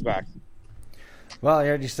hope he comes back. Well, I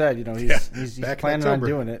already said, he's planning on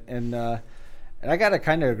doing it, and I gotta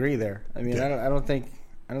kind of agree there. I mean, I don't think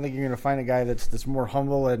you're gonna find a guy that's more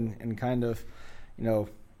humble and kind of,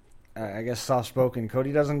 I guess soft spoken.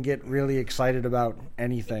 Cody doesn't get really excited about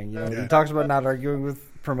anything. He talks about not arguing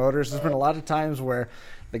with promoters. There's been a lot of times where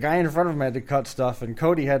the guy in front of him had to cut stuff, and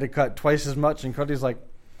Cody had to cut twice as much, and Cody's like,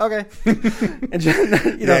 okay. And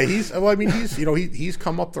he's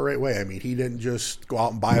come up the right way. I mean, he didn't just go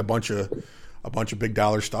out and buy a bunch of big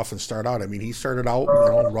dollar stuff and start out. I mean, he started out,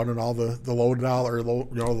 running all the low dollar,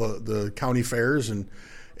 the county fairs and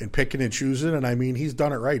picking and choosing. And I mean, he's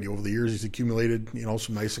done it right over the years. He's accumulated,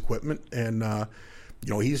 some nice equipment, and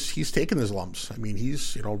he's taken his lumps. I mean,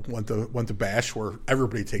 he's went to Bash where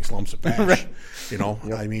everybody takes lumps at Bash. Right.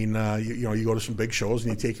 Yep. I mean, you go to some big shows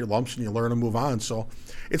and you take your lumps and you learn to move on. So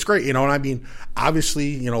it's great, and I mean,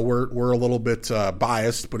 obviously, we're a little bit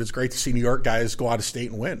biased, but it's great to see New York guys go out of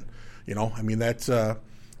state and win. I mean, that's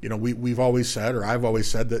we've always said, or I've always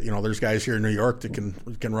said that there's guys here in New York that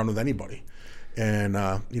can run with anybody, and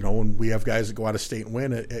when we have guys that go out of state and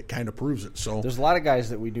win, it kind of proves it. So there's a lot of guys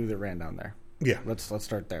that we do that ran down there. Yeah, let's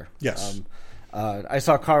start there. Yes, I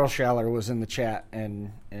saw Carl Schaller was in the chat,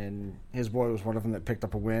 and his boy was one of them that picked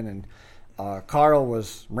up a win, and Carl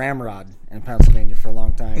was Ramrod in Pennsylvania for a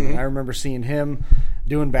long time, and I remember seeing him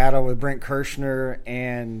doing battle with Brent Kirshner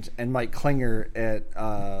and Mike Klinger at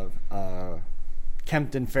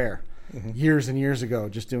Kempton Fair years and years ago,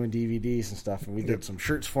 just doing DVDs and stuff. And we did some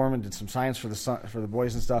shirts for him and did some signs for the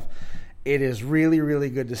boys and stuff. It is really, really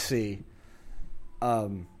good to see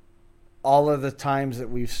all of the times that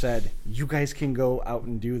we've said, you guys can go out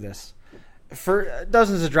and do this. For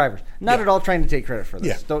dozens of drivers, not at all trying to take credit for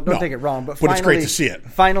this. Don't take it wrong, but finally, it's great to see it.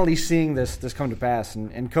 Finally, seeing this come to pass,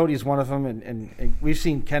 and Cody's one of them, and we've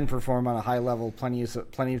seen Ken perform on a high level plenty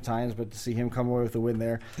of times, but to see him come away with a win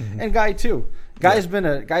there, and Guy too. Guy's been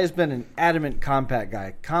an adamant compact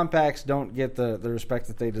guy. Compacts don't get the respect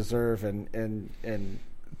that they deserve, and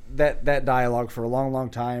that dialogue for a long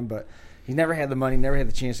time, but he never had the money, never had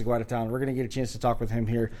the chance to go out of town. We're going to get a chance to talk with him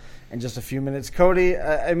here in just a few minutes. Cody,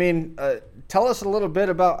 tell us a little bit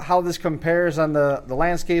about how this compares on the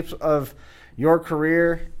landscapes of your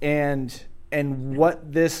career and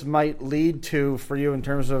what this might lead to for you in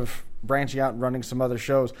terms of branching out and running some other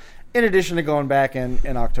shows, in addition to going back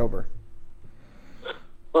in October.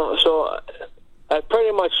 Well, so I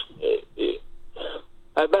pretty much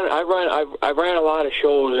I ran a lot of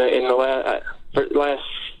shows in the last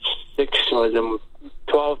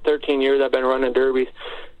 12, 13 years I've been running derbies,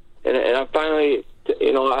 and I'm finally,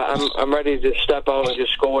 I'm ready to step out and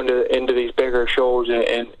just go into these bigger shows,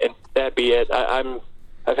 and that be it.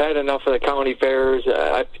 I've had enough of the county fairs.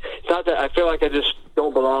 It's not that I feel like I just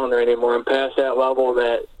don't belong there anymore. I'm past that level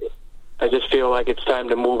that I just feel like it's time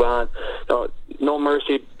to move on. No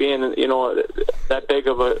Mercy being that big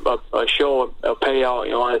of a show, a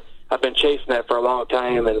payout. I've been chasing that for a long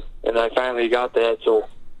time, and I finally got that. So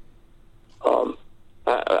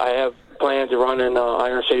I have plans to run in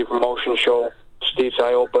Iron City Promotion Show. Steve's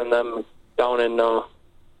I open them down in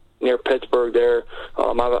near Pittsburgh there.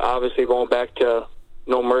 I'm obviously going back to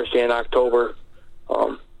No Mercy in October.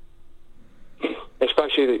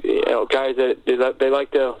 Especially guys that they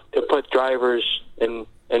like to put drivers and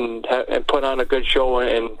put on a good show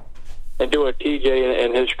and do what TJ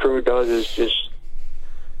and his crew does is just,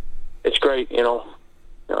 it's great.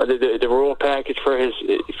 The rule package for his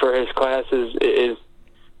classes is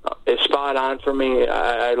spot on for me.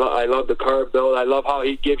 I love the car build. I love how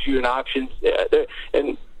he gives you an option.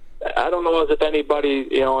 And I don't know if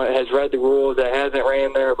anybody has read the rules that hasn't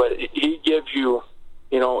ran there, but he gives you.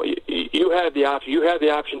 You have the option. You have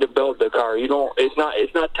the option to build the car. You don't.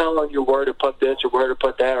 It's not telling you where to put this or where to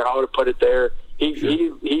put that or how to put it there.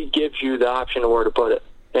 He gives you the option of where to put it,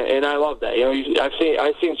 and I love that. I've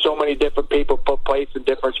seen so many different people put plates in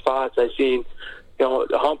different spots. I've seen,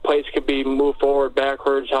 the hump plates can be moved forward,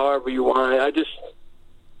 backwards, however you want.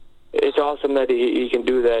 It's awesome that he can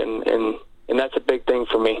do that, and that's a big thing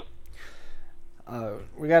for me.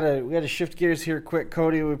 We gotta shift gears here quick,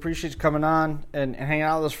 Cody. We appreciate you coming on and hanging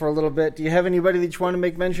out with us for a little bit. Do you have anybody that you want to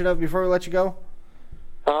make mention of before we let you go?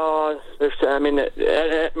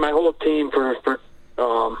 My whole team for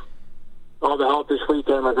all the help this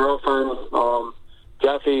weekend. My girlfriend,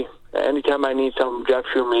 Jeffy. Anytime I need something, Jeff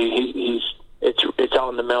shoot me. It's out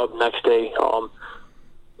in the mail the next day.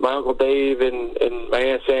 My Uncle Dave and my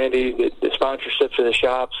Aunt Sandy, the sponsorships of the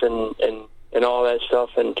shops and all that stuff,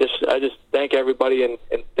 and I just thank everybody and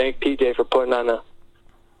thank TJ for putting on a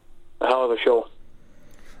hell of a show.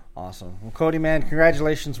 Awesome. Well, Cody, man,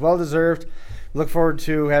 congratulations. Well deserved. look forward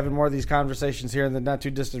to having more of these conversations here in the not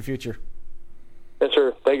too distant future. Yes,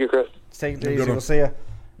 sir. Thank you, Chris. Take it easy. We'll see you.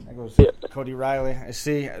 That goes Cody Riley. I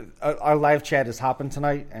see our live chat is hopping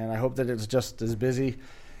tonight, and I hope that it's just as busy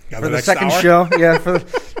for the second show. Yeah,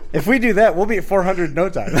 if we do that, we'll be at 400 in no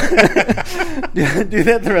time. Do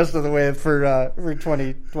that the rest of the way for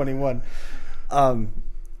 2021.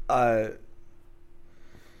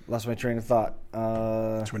 Lost my train of thought.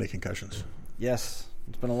 Too many concussions. Yes,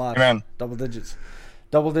 it's been a lot. Amen. Double digits.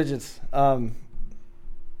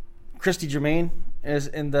 Christy Germain is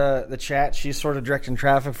in the chat. She's sort of directing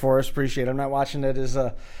traffic for us. Appreciate it. I'm not watching it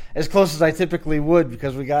as close as I typically would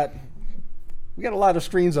because we got a lot of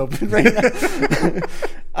screens open right now.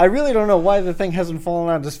 I really don't know why the thing hasn't fallen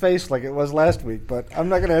on his face like it was last week, but I'm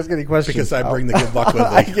not going to ask any questions. Because I bring the good luck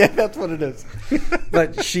with me. Yeah, that's what it is.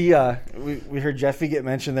 But she, we heard Jeffy get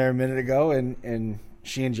mentioned there a minute ago, and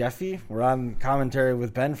she and Jeffy were on commentary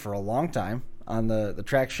with Ben for a long time on the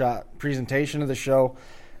track shot presentation of the show.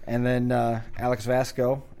 And then Alex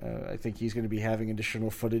Vasco, I think he's going to be having additional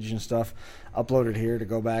footage and stuff uploaded here to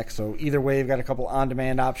go back. So either way, we've got a couple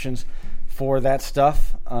on-demand options for that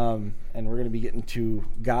stuff. And we're going to be getting to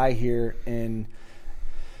Guy here in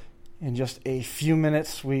just a few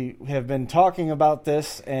minutes. We have been talking about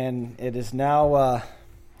this, and it is now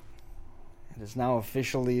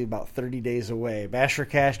officially about 30 days away. Bash for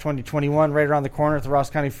Cash 2021 right around the corner at the Ross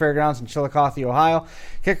County Fairgrounds in Chillicothe, Ohio.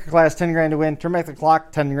 Kicker class, $10,000 to win. Turn back the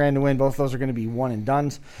clock, $10,000 to win. Both those are going to be one and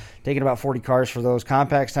dones. Taking about 40 cars for those.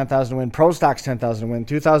 Compacts, $10,000 to win. Pro Stocks, $10,000 to win.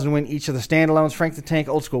 $2,000 to win each of the standalones. Frank the Tank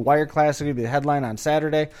Old School Wire class is going to be the headline on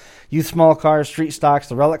Saturday. Youth Small Cars, Street Stocks.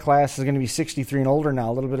 The Relic class is going to be 63 and older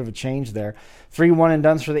now. A little bit of a change there. 3 one and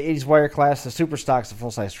dones for the 80s Wire class. The Super Stocks, the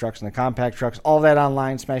full-size trucks, and the compact trucks. All that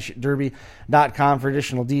online. SmashItDerby.com for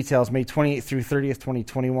additional details. May 28th through 30th,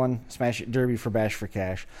 2021. Smash It Derby for Bash for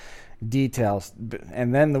Cash details.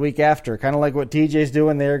 And then the week after, kind of like what TJ's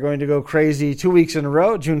doing, they're going to go crazy 2 weeks in a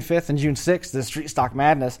row, June 5th and June 6th, the Street Stock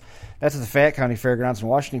Madness. That's at the Fayette County Fairgrounds in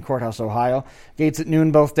Washington Courthouse, Ohio. Gates at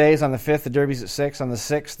noon both days. On the 5th, the Derby's at 6. On the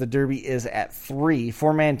 6th, the Derby is at 3.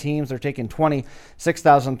 4-man teams, they're taking 20,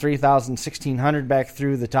 6,000, 3,000, 1,600 back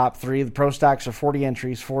through the top 3. The Pro Stocks are 40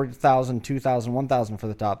 entries, 4,000, 2,000, 1,000 for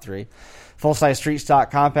the top 3. Full-size street stock,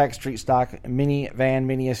 compact street stock, mini van,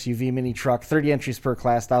 mini SUV, mini truck, 30 entries per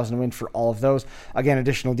class, 1,000 to win for all of those. Again,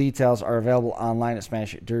 additional details are available online at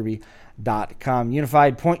SmashItDerby.com.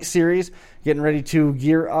 Unified Point Series, getting ready to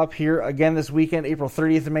gear up here again this weekend, April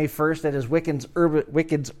 30th and May 1st. That is Wicked's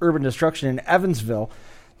Urban Destruction in Evansville.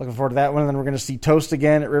 Looking forward to that one. And then we're going to see Toast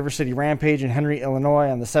again at River City Rampage in Henry, Illinois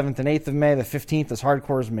on the 7th and 8th of May. The 15th is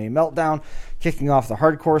Hardcore's May Meltdown, kicking off the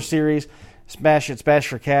Hardcore Series. Smash It's Bash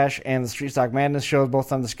for Cash and the Street Stock Madness shows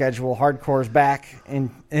both on the schedule. Hardcore's back in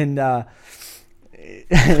back in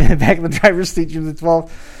the driver's seat June the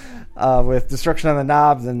 12th with Destruction on the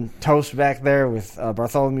Knob. Then Toast back there with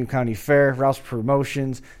Bartholomew County Fair, Rouse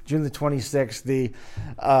Promotions, June the 26th. The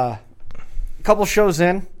couple shows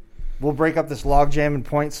in, we'll break up this log jam in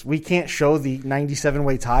points. We can't show the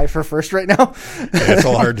 97-way tie for first right now. Yeah, it's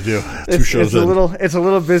all hard to do. It's a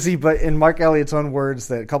little busy, but in Mark Elliott's own words,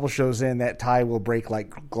 that a couple shows in, that tie will break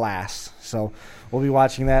like glass. So we'll be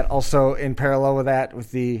watching that. Also in parallel with that, with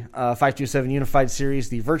the 527 Unified Series,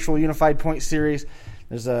 the virtual Unified Point Series,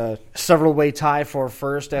 there's a several-way tie for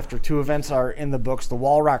first after 2 events are in the books. The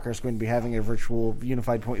Wall Rocker is going to be having a virtual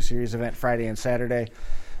Unified Point Series event Friday and Saturday.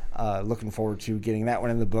 Looking forward to getting that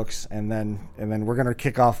one in the books, and then we're going to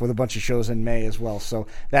kick off with a bunch of shows in May as well. So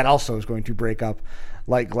that also is going to break up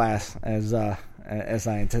like glass, as I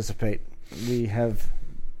anticipate. We have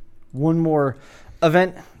one more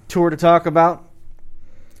event tour to talk about.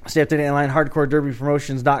 Stay up to date online,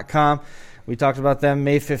 HardcoreDerbyPromotions.com. We talked about them.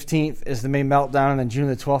 May 15th is the May Meltdown, and then June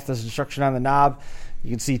the 12th is Destruction on the Knob.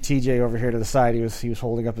 You can see TJ over here to the side. He was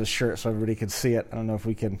holding up his shirt so everybody could see it. I don't know if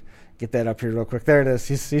we can get that up here real quick. There it is.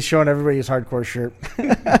 He's showing everybody his hardcore shirt.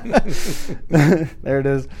 There it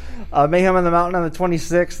is. Mayhem on the Mountain on the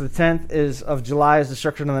 26th. The 10th is of July is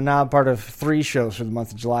Destruction on the Knob, part of 3 shows for the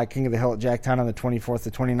month of July. King of the Hill at Jacktown on the 24th, the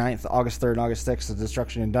 29th, August 3rd, and August 6th is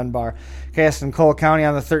Destruction in Dunbar. Chaos in Cole County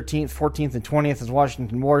on the 13th, 14th, and 20th is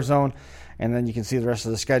Washington War Zone. And then you can see the rest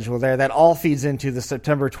of the schedule there. That all feeds into the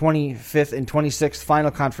September 25th and 26th final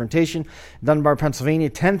confrontation. Dunbar, Pennsylvania,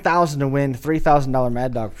 $10,000 to win, $3,000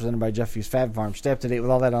 Mad Dog presented by Jeffy's Fab Farm. Stay up to date with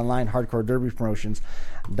all that online,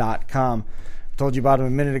 HardcoreDerbyPromotions.com. Told you about him a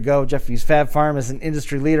minute ago. Jeffy's Fab Farm is an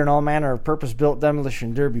industry leader in all manner of purpose-built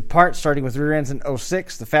demolition derby parts, starting with rear ends in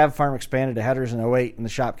 06. The Fab Farm expanded to headers in 08, and the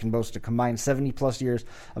shop can boast a combined 70-plus years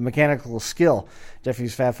of mechanical skill.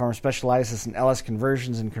 Jeffy's Fab Farm specializes in LS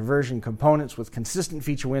conversions and conversion components with consistent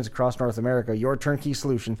feature wins across North America. Your turnkey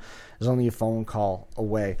solution is only a phone call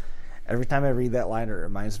away. Every time I read that line, it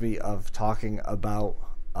reminds me of talking about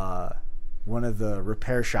one of the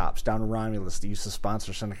repair shops down in Romulus that used to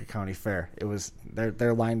sponsor Seneca County Fair. It was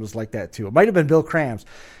their line was like that too. It might have been Bill Crams.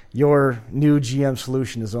 Your new GM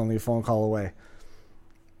solution is only a phone call away.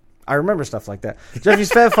 I remember stuff like that.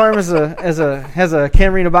 Jeffy's Fab Farm has a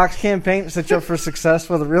Camarina box campaign to set you up for success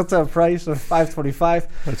with a real-time price of $525.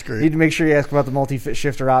 That's great. You need to make sure you ask about the multi-fit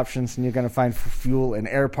shifter options, and you're going to find fuel and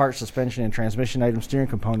air parts, suspension and transmission items, steering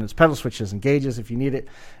components, pedal switches, and gauges if you need it.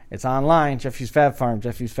 It's online, Jeffy's Fab Farm,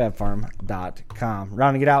 jeffysfabfarm.com.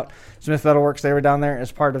 Rounding it out, Smith Metalworks, they were down there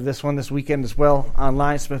as part of this one this weekend as well.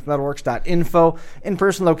 Online, smithmetalworks.info.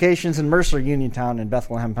 In-person locations in Mercer, Uniontown, and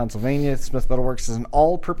Bethlehem, Pennsylvania. Smith Metalworks is an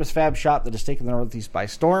all-purpose fab shop that has taken the Northeast by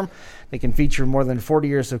storm. They can feature more than 40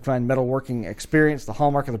 years of fine metalworking experience. The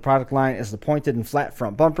hallmark of the product line is the pointed and flat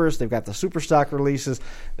front bumpers. They've got the super stock releases.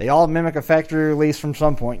 They all mimic a factory release from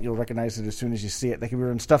some point. You'll recognize it as soon as you see it. They can be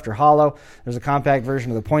run stuffed or hollow. There's a compact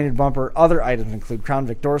version of the pointed bumper. Other items include Crown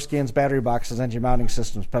Vic door skins, battery boxes, engine mounting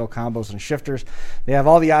systems, pedal combos, and shifters. They have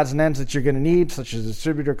all the odds and ends that you're going to need, such as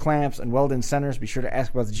distributor clamps and weld-in centers. Be sure to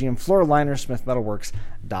ask about the GM floor liner,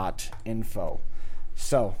 smithmetalworks.info.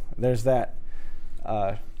 So there's that.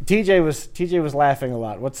 TJ was laughing a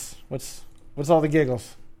lot. What's all the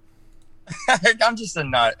giggles? I'm just a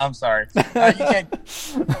nut. I'm sorry. You can't.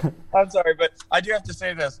 I'm sorry, but I do have to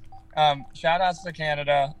say this. Shout outs to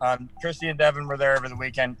Canada. Christy and Devin were there over the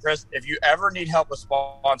weekend. Chris, if you ever need help with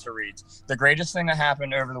sponsor reads, the greatest thing that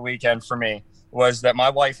happened over the weekend for me was that my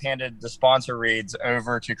wife handed the sponsor reads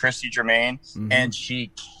over to Christy Germain, and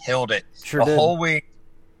she killed it. Sure did. Whole week.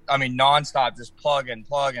 I mean, nonstop, just plug and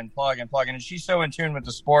plug and plug and plug. And she's so in tune with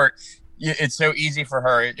the sport. It's so easy for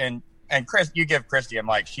her. And Chris, you give Christy a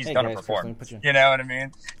mic. She's going to perform. You know what I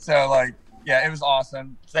mean? So, like, yeah, it was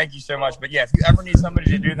awesome. Thank you so much. But, yeah, if you ever need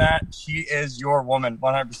somebody to do that, she is your woman,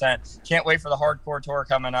 100%. Can't wait for the hardcore tour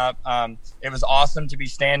coming up. It was awesome to be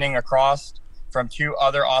standing across from two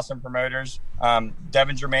other awesome promoters,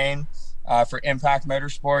 Devin Germain, for Impact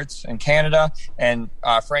Motorsports in Canada, and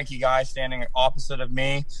Frankie Guy standing opposite of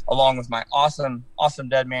me, along with my awesome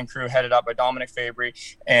Dead Man crew headed up by Dominic Fabry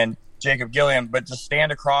and Jacob Gilliam. But to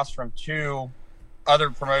stand across from two other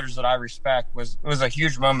promoters that I respect was a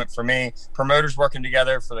huge moment for me. Promoters working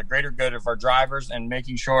together for the greater good of our drivers and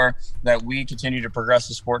making sure that we continue to progress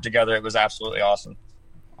the sport together. It was absolutely awesome.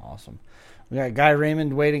 Awesome. We got Guy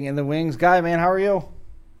Raymond waiting in the wings. Guy, man, how are you?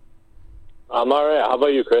 I'm all right. How about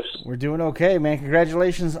you, Chris? We're doing okay, man.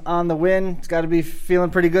 Congratulations on the win. It's got to be feeling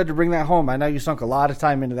pretty good to bring that home. I know you sunk a lot of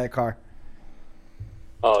time into that car.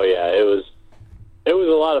 Oh yeah, it was a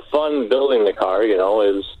lot of fun building the car. You know,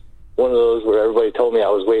 it was one of those where everybody told me I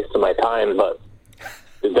was wasting my time, but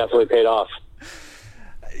it definitely paid off.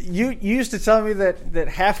 You used to tell me that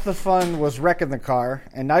half the fun was wrecking the car,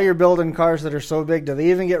 and now you're building cars that are so big. Do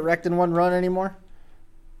they even get wrecked in one run anymore?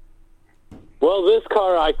 Well, this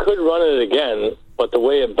car, I could run it again, but the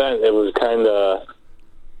way it bent, it was kind of,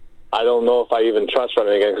 I don't know if I even trust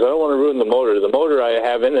running it again, because I don't want to ruin the motor. The motor I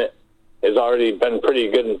have in it has already been pretty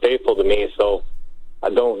good and faithful to me, so I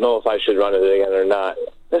don't know if I should run it again or not.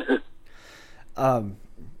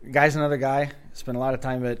 Guy's another guy. Spent a lot of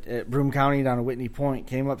time at Broome County down at Whitney Point,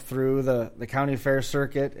 came up through the county fair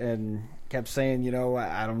circuit and kept saying, you know,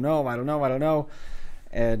 I don't know.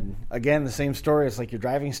 And again, the same story. It's like your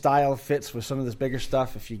driving style fits with some of this bigger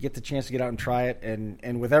stuff. If you get the chance to get out and try it,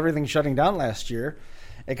 and with everything shutting down last year,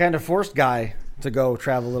 it kind of forced Guy to go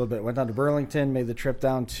travel a little bit. Went down to Burlington, made the trip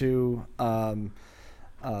down to, I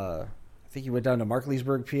think he went down to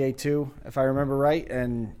Markleysburg, PA too, if I remember right.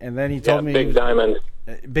 And then he told me Big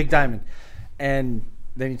Diamond, and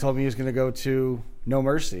then he told me he was going to go to No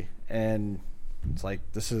Mercy, and it's like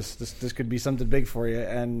this could be something big for you,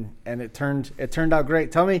 and it turned out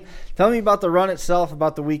great. Tell me about the run itself,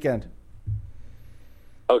 about the weekend.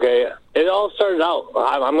 Okay, it all started out.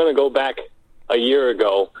 I'm going to go back a year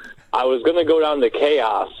ago. I was going to go down to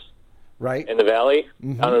Chaos, right in the Valley,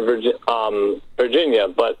 down in Virginia,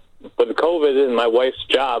 but with COVID and my wife's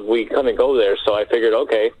job, we couldn't go there. So I figured,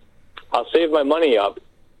 okay, I'll save my money up,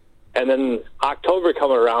 and then October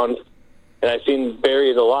come around, and I seen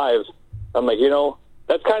Buried Alive. I'm like, you know,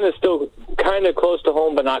 that's still kind of close to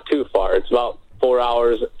home, but not too far. It's about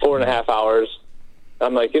 4.5 hours.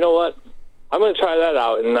 I'm like, you know what? I'm going to try that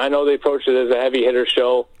out. And I know they approach it as a heavy hitter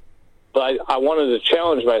show. but I wanted to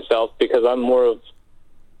challenge myself because I'm more of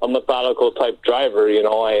a methodical type driver. You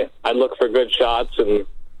know, I look for good shots, and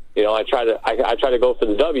you know, I try to go for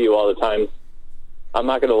the W all the time. I'm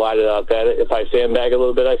not going to lie about that. If I sandbag a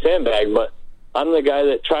little bit, I sandbag, but I'm the guy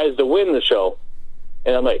that tries to win the show.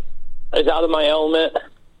 And I'm like, it's out of my element.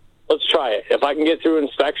 Let's try it. If I can get through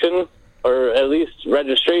inspection, or at least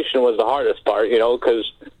registration was the hardest part, you know, because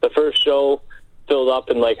the first show filled up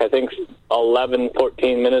in, like, I think 11,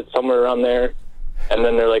 14 minutes, somewhere around there. And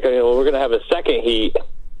then they're like, okay, well, we're going to have a second heat.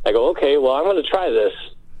 I go, okay, well, I'm going to try this.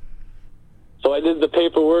 So I did the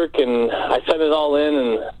paperwork, and I sent it all in,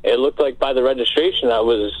 and it looked like by the registration I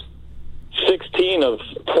was 16 of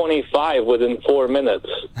 25 within 4 minutes.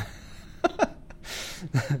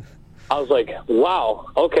 I was like,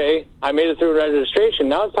 wow, okay, I made it through registration.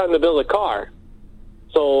 Now it's time to build a car.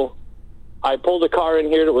 So I pulled a car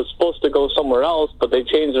in here that was supposed to go somewhere else, but they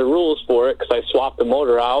changed the rules for it because I swapped the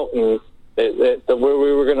motor out, and where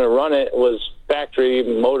we were going to run it was factory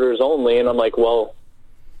motors only. And I'm like, well,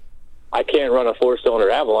 I can't run a 4-cylinder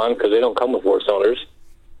Avalon because they don't come with 4 cylinders.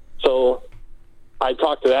 So I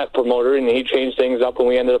talked to that promoter, and he changed things up, and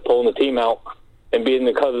we ended up pulling the team out. And being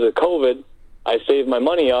because of the COVID, I saved my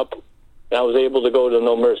money up, and I was able to go to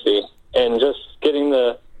No Mercy. And just getting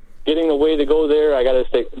the way to go there, I got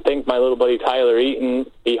to thank my little buddy Tyler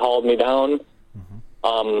Eaton. He hauled me down.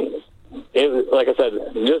 Like I said,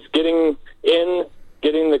 just getting in,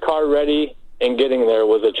 getting the car ready, and getting there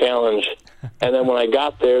was a challenge. And then when I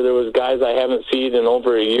got there, there was guys I haven't seen in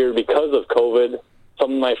over a year because of COVID.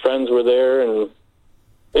 Some of my friends were there, and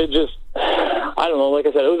it just, I don't know, like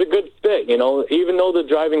I said, it was a good fit, you know. Even though the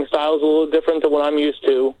driving style is a little different than what I'm used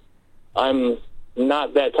to, I'm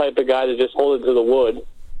not that type of guy to just hold it to the wood.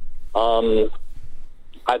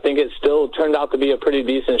 I think it still turned out to be a pretty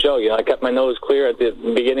decent show. You know, I kept my nose clear at the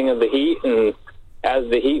beginning of the heat, and as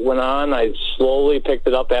the heat went on, I slowly picked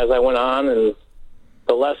it up as I went on, and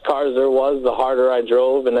the less cars there was, the harder I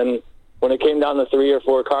drove. And then when it came down to 3 or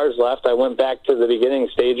 4 cars left, I went back to the beginning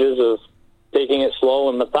stages of taking it slow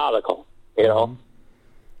and methodical, you know.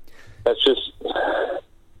 That's just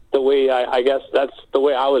the way I guess that's the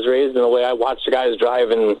way I was raised and the way I watched the guys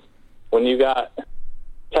drive. And when you got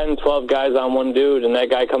 10, 12 guys on one dude and that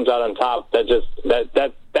guy comes out on top,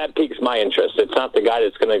 that piques my interest. It's not the guy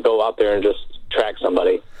that's going to go out there and just track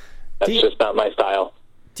somebody. That's just not my style.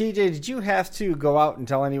 TJ, did you have to go out and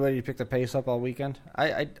tell anybody you picked the pace up all weekend?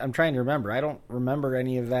 I'm trying to remember. I don't remember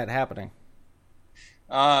any of that happening.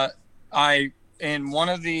 In one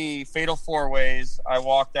of the Fatal 4-Ways, I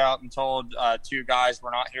walked out and told 2 guys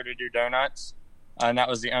we're not here to do donuts, and that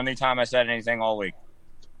was the only time I said anything all week.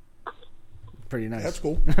 Pretty nice. That's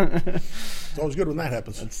cool. It's always good when that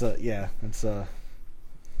happens. It's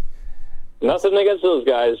nothing against those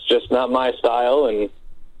guys, just not my style. And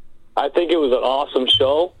I think it was an awesome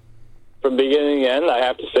show from beginning to end. I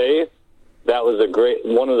have to say that was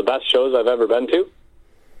one of the best shows I've ever been to.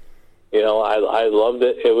 You know, I loved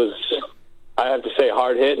it. It was, I have to say,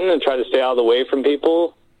 hard hitting and try to stay out of the way from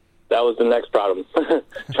people. That was the next problem.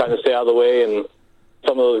 Trying to stay out of the way, and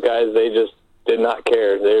some of those guys, they just did not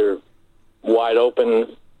care. They're wide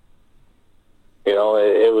open. You know,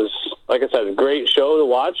 it was, like I said, a great show to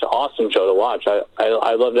watch, awesome show to watch.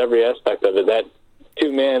 I loved every aspect of it. That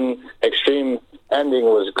 2-man extreme ending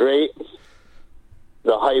was great.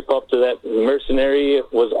 The hype up to that mercenary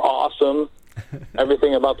was awesome.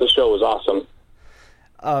 Everything about the show was awesome.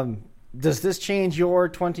 Does this change your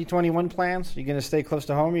 2021 plans? Are you going to stay close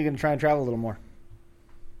to home? Or are you going to try and travel a little more?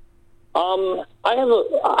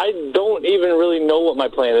 I don't even really know what my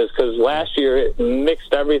plan is, because last year it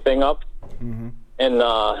mixed everything up. And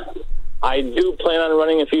I do plan on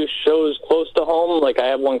running a few shows close to home. Like I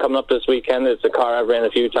have one coming up this weekend. It's a car I've ran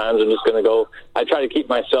a few times. I'm just going to go. I try to keep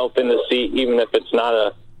myself in the seat, even if it's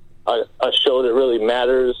not a show that really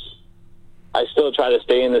matters. I still try to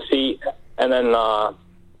stay in the seat. And then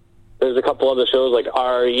there's a couple other shows like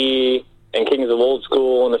RE and Kings of Old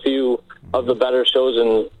School and a few of the better shows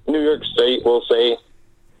in New York State, we'll say.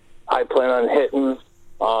 I plan on hitting.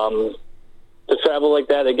 To travel like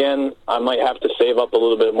that again, I might have to save up a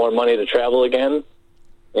little bit more money to travel again.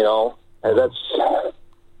 You know, and that's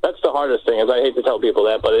the hardest thing. Is I hate to tell people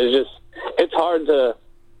that, but it's hard to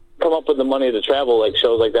come up with the money to travel like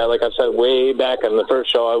shows like that. Like I've said way back on the first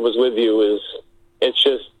show I was with you, it's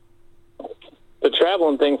just the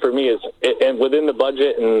traveling thing for me and within the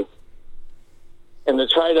budget and to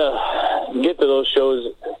try to get to those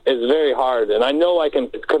shows is very hard. And I know I can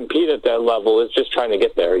compete at that level. It's just trying to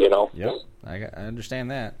get there, you know? Yep, I understand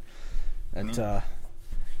that.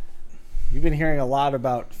 You've been hearing a lot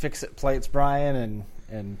about fix-it plates, Brian,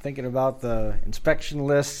 and thinking about the inspection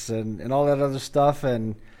lists and all that other stuff,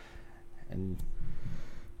 and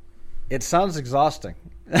it sounds exhausting,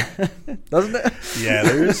 doesn't it? Yeah,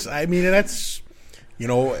 that's,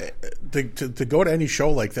 to go to any show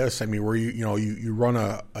like this, where you run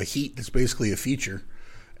a heat that's basically a feature,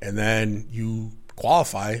 and then you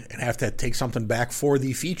qualify and have to take something back for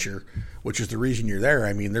the feature, which is the reason you're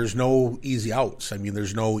there. There's no easy outs.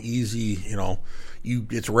 There's no easy,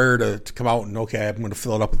 it's rare to come out and, okay, I'm going to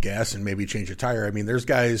fill it up with gas and maybe change a tire. There's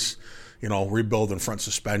guys, rebuilding front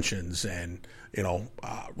suspensions and,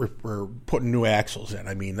 we're putting new axles in.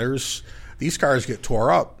 These cars get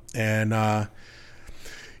tore up, and,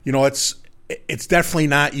 it's definitely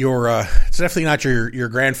not your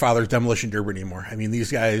grandfather's demolition derby anymore.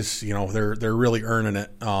 These guys, they're really earning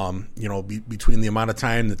it. Between the amount of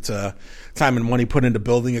time time and money put into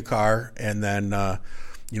building a car, and then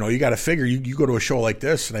you got to figure you go to a show like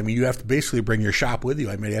this, and you have to basically bring your shop with you.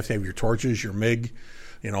 You have to have your torches, your MIG,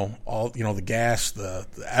 all the gas, the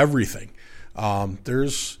everything.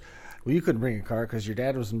 Well, you couldn't bring a car because your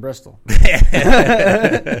dad was in Bristol.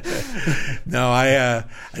 No,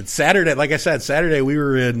 Saturday, like I said, Saturday we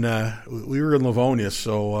were in Livonia,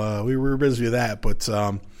 so we were busy with that. But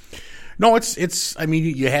no, it's.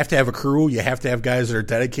 You have to have a crew. You have to have guys that are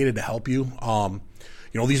dedicated to help you.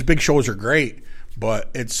 These big shows are great,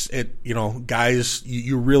 but guys,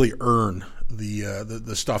 you really earn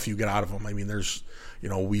the stuff you get out of them. There's,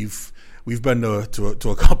 we've been to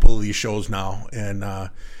a couple of these shows now, and.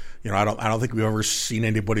 I don't think we've ever seen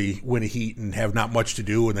anybody win a heat and have not much to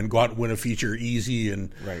do, and then go out and win a feature easy,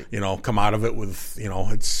 and right. Come out of it with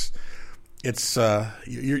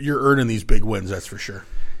you're earning these big wins, that's for sure.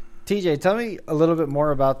 TJ, tell me a little bit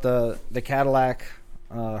more about the Cadillac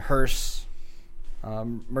hearse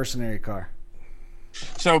mercenary car.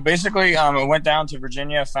 So basically, I went down to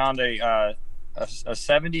Virginia, found a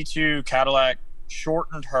 72 Cadillac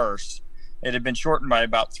shortened hearse. It had been shortened by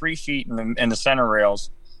about 3 feet in the center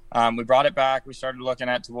rails. We brought it back. We started looking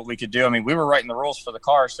at what we could do. We were writing the rules for the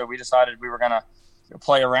car, so we decided we were going to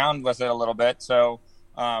play around with it a little bit. So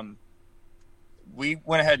we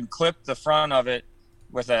went ahead and clipped the front of it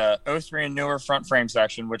with a 03 and newer front frame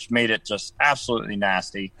section, which made it just absolutely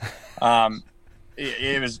nasty.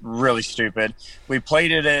 It was really stupid. We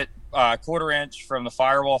plated it 1/4 inch from the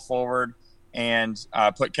firewall forward and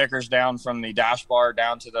put kickers down from the dash bar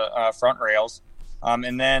down to the front rails.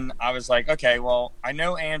 And then I was like, okay, well, I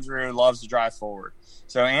know Andrew loves to drive forward.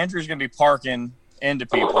 So Andrew's going to be parking into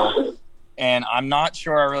people, and I'm not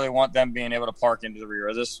sure I really want them being able to park into the rear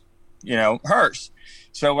of this, hearse.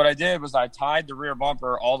 So what I did was I tied the rear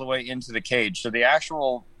bumper all the way into the cage. So the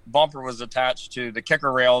actual bumper was attached to the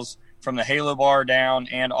kicker rails from the halo bar down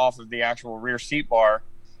and off of the actual rear seat bar.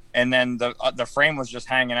 And then the frame was just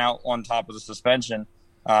hanging out on top of the suspension,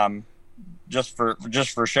 just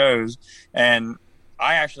for shows. And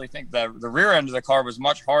I actually think the rear end of the car was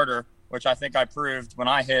much harder, which I think I proved when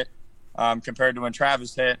I hit, compared to when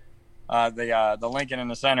Travis hit the Lincoln in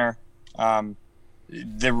the center.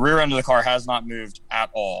 The rear end of the car has not moved at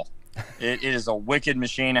all. It is a wicked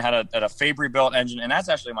machine. It had a Fabry-built engine, and that's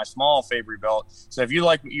actually my small Fabry-built. So if you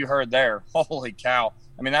like what you heard there, holy cow.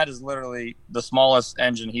 That is literally the smallest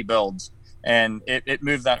engine he builds. And it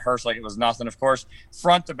moved that hearse like it was nothing. Of course,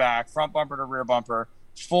 front to back, front bumper to rear bumper,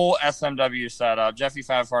 full SMW setup, Jeffy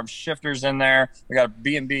Fab Farm shifters in there. We got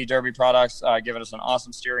B&B Derby products giving us an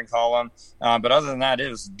awesome steering column. But other than that, it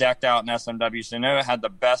was decked out in SMW. So it had the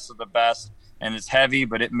best of the best, and it's heavy,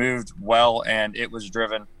 but it moved well, and it was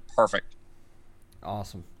driven perfect.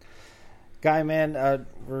 Awesome. Guy, man,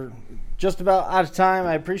 we're just about out of time.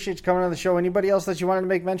 I appreciate you coming on the show. Anybody else that you wanted to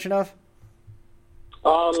make mention of?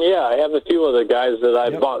 Yeah, I have a few other guys that I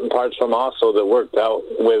bought parts from also that worked out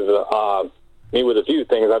with me with a few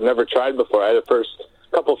things I've never tried before. I had a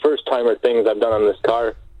couple first-timer things I've done on this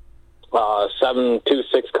car.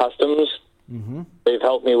 726 Customs. Mm-hmm. They've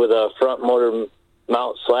helped me with a front motor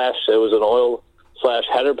mount / it was an oil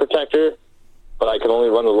 / header protector, but I could only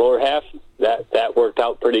run the lower half. That worked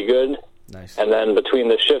out pretty good. Nice. And then between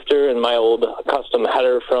the shifter and my old custom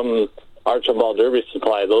header from Archibald Derby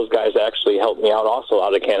Supply, those guys actually helped me out also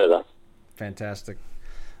out of Canada. Fantastic.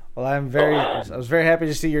 Well, I was very happy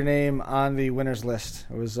to see your name on the winners list.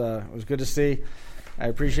 It was good to see. I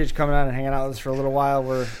appreciate you coming on and hanging out with us for a little while.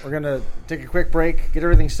 We're going to take a quick break, get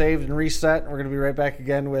everything saved and reset. We're going to be right back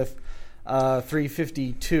again with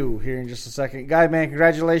 352 here in just a second. Guy, man,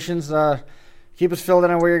 congratulations. Keep us filled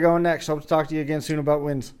in on where you're going next. Hope to talk to you again soon about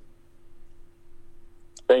wins.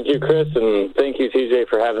 Thank you, Chris, and thank you, TJ,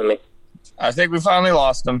 for having me. I think we finally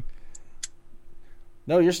lost him.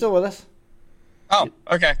 No, you're still with us. Oh,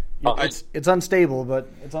 okay. it's unstable, but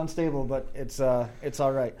it's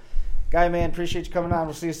all right. Guy, man, appreciate you coming on.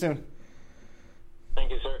 We'll see you soon.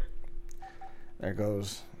 Thank you, sir. There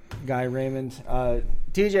goes Guy Raymond.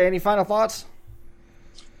 TJ, any final thoughts?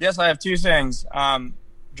 Yes, I have two things.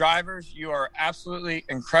 Drivers, you are absolutely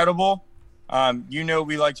incredible.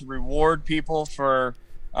 We like to reward people for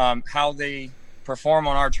how they perform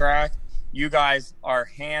on our track. You guys are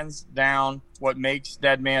hands down what makes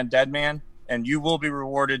Dead Man, and you will be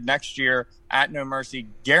rewarded next year at No Mercy,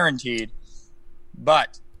 guaranteed.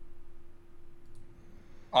 But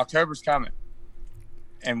October's coming,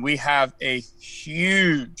 and we have a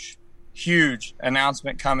huge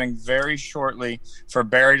announcement coming very shortly for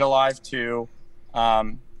Buried Alive 2.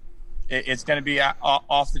 It's going to be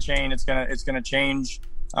off the chain. It's going to change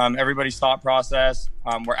everybody's thought process.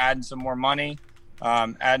 We're adding some more money,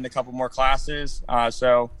 adding a couple more classes.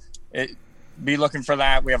 So be looking for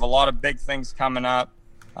that. We have a lot of big things coming up.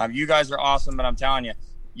 You guys are awesome, but I'm telling you,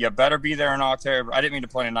 you better be there in October. I didn't mean to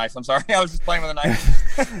point a knife. I'm sorry. I was just playing with a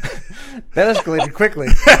knife. That escalated quickly.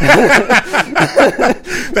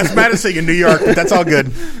 That's Madison in New York, but that's all good.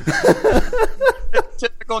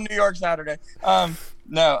 Typical New York Saturday.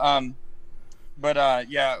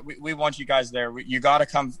 We want you guys there. You got to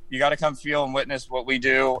come feel and witness what we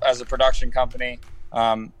do as a production company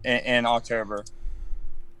in October.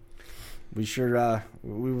 We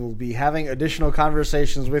will be having additional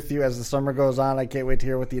conversations with you as the summer goes on. I can't wait to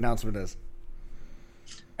hear what the announcement is.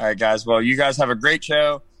 All right, guys. Well, you guys have a great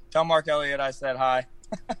show. Tell Mark Elliott I said hi.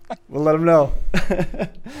 We'll let him know.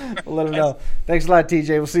 Thanks a lot, TJ.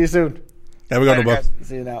 We'll see you soon. There we go, Bob.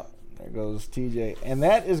 See you now. There goes TJ. And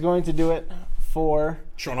that is going to do it for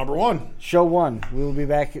show number 1. Show 1. We will be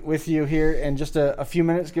back with you here in just a few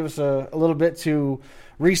minutes. Give us a little bit to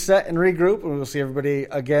reset and regroup, and we'll see everybody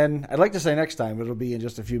again. I'd like to say next time, but it'll be in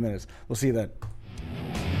just a few minutes. We'll see you then.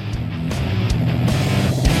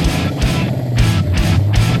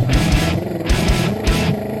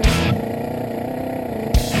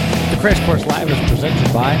 The Crash Course Live is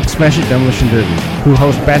presented by Smash It Demolition Derby, who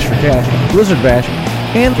host Bash for Cash, Blizzard Bash,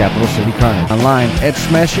 and Capital City Carnage. Online at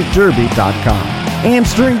smashitderby.com. And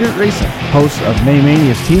Stirring Dirt Racing, hosts of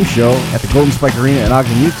Maymania's team show at the Golden Spike Arena in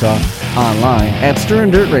Ogden, Utah. Online at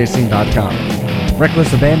stirringdirtracing.com.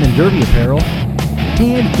 Reckless Abandon Derby Apparel,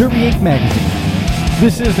 and Derby Inc. Magazine.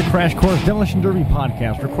 This is the Crash Course Demolition Derby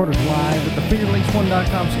podcast, recorded live at the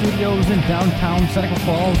FingerLakes1.com studios in downtown Seneca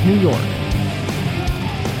Falls, New York.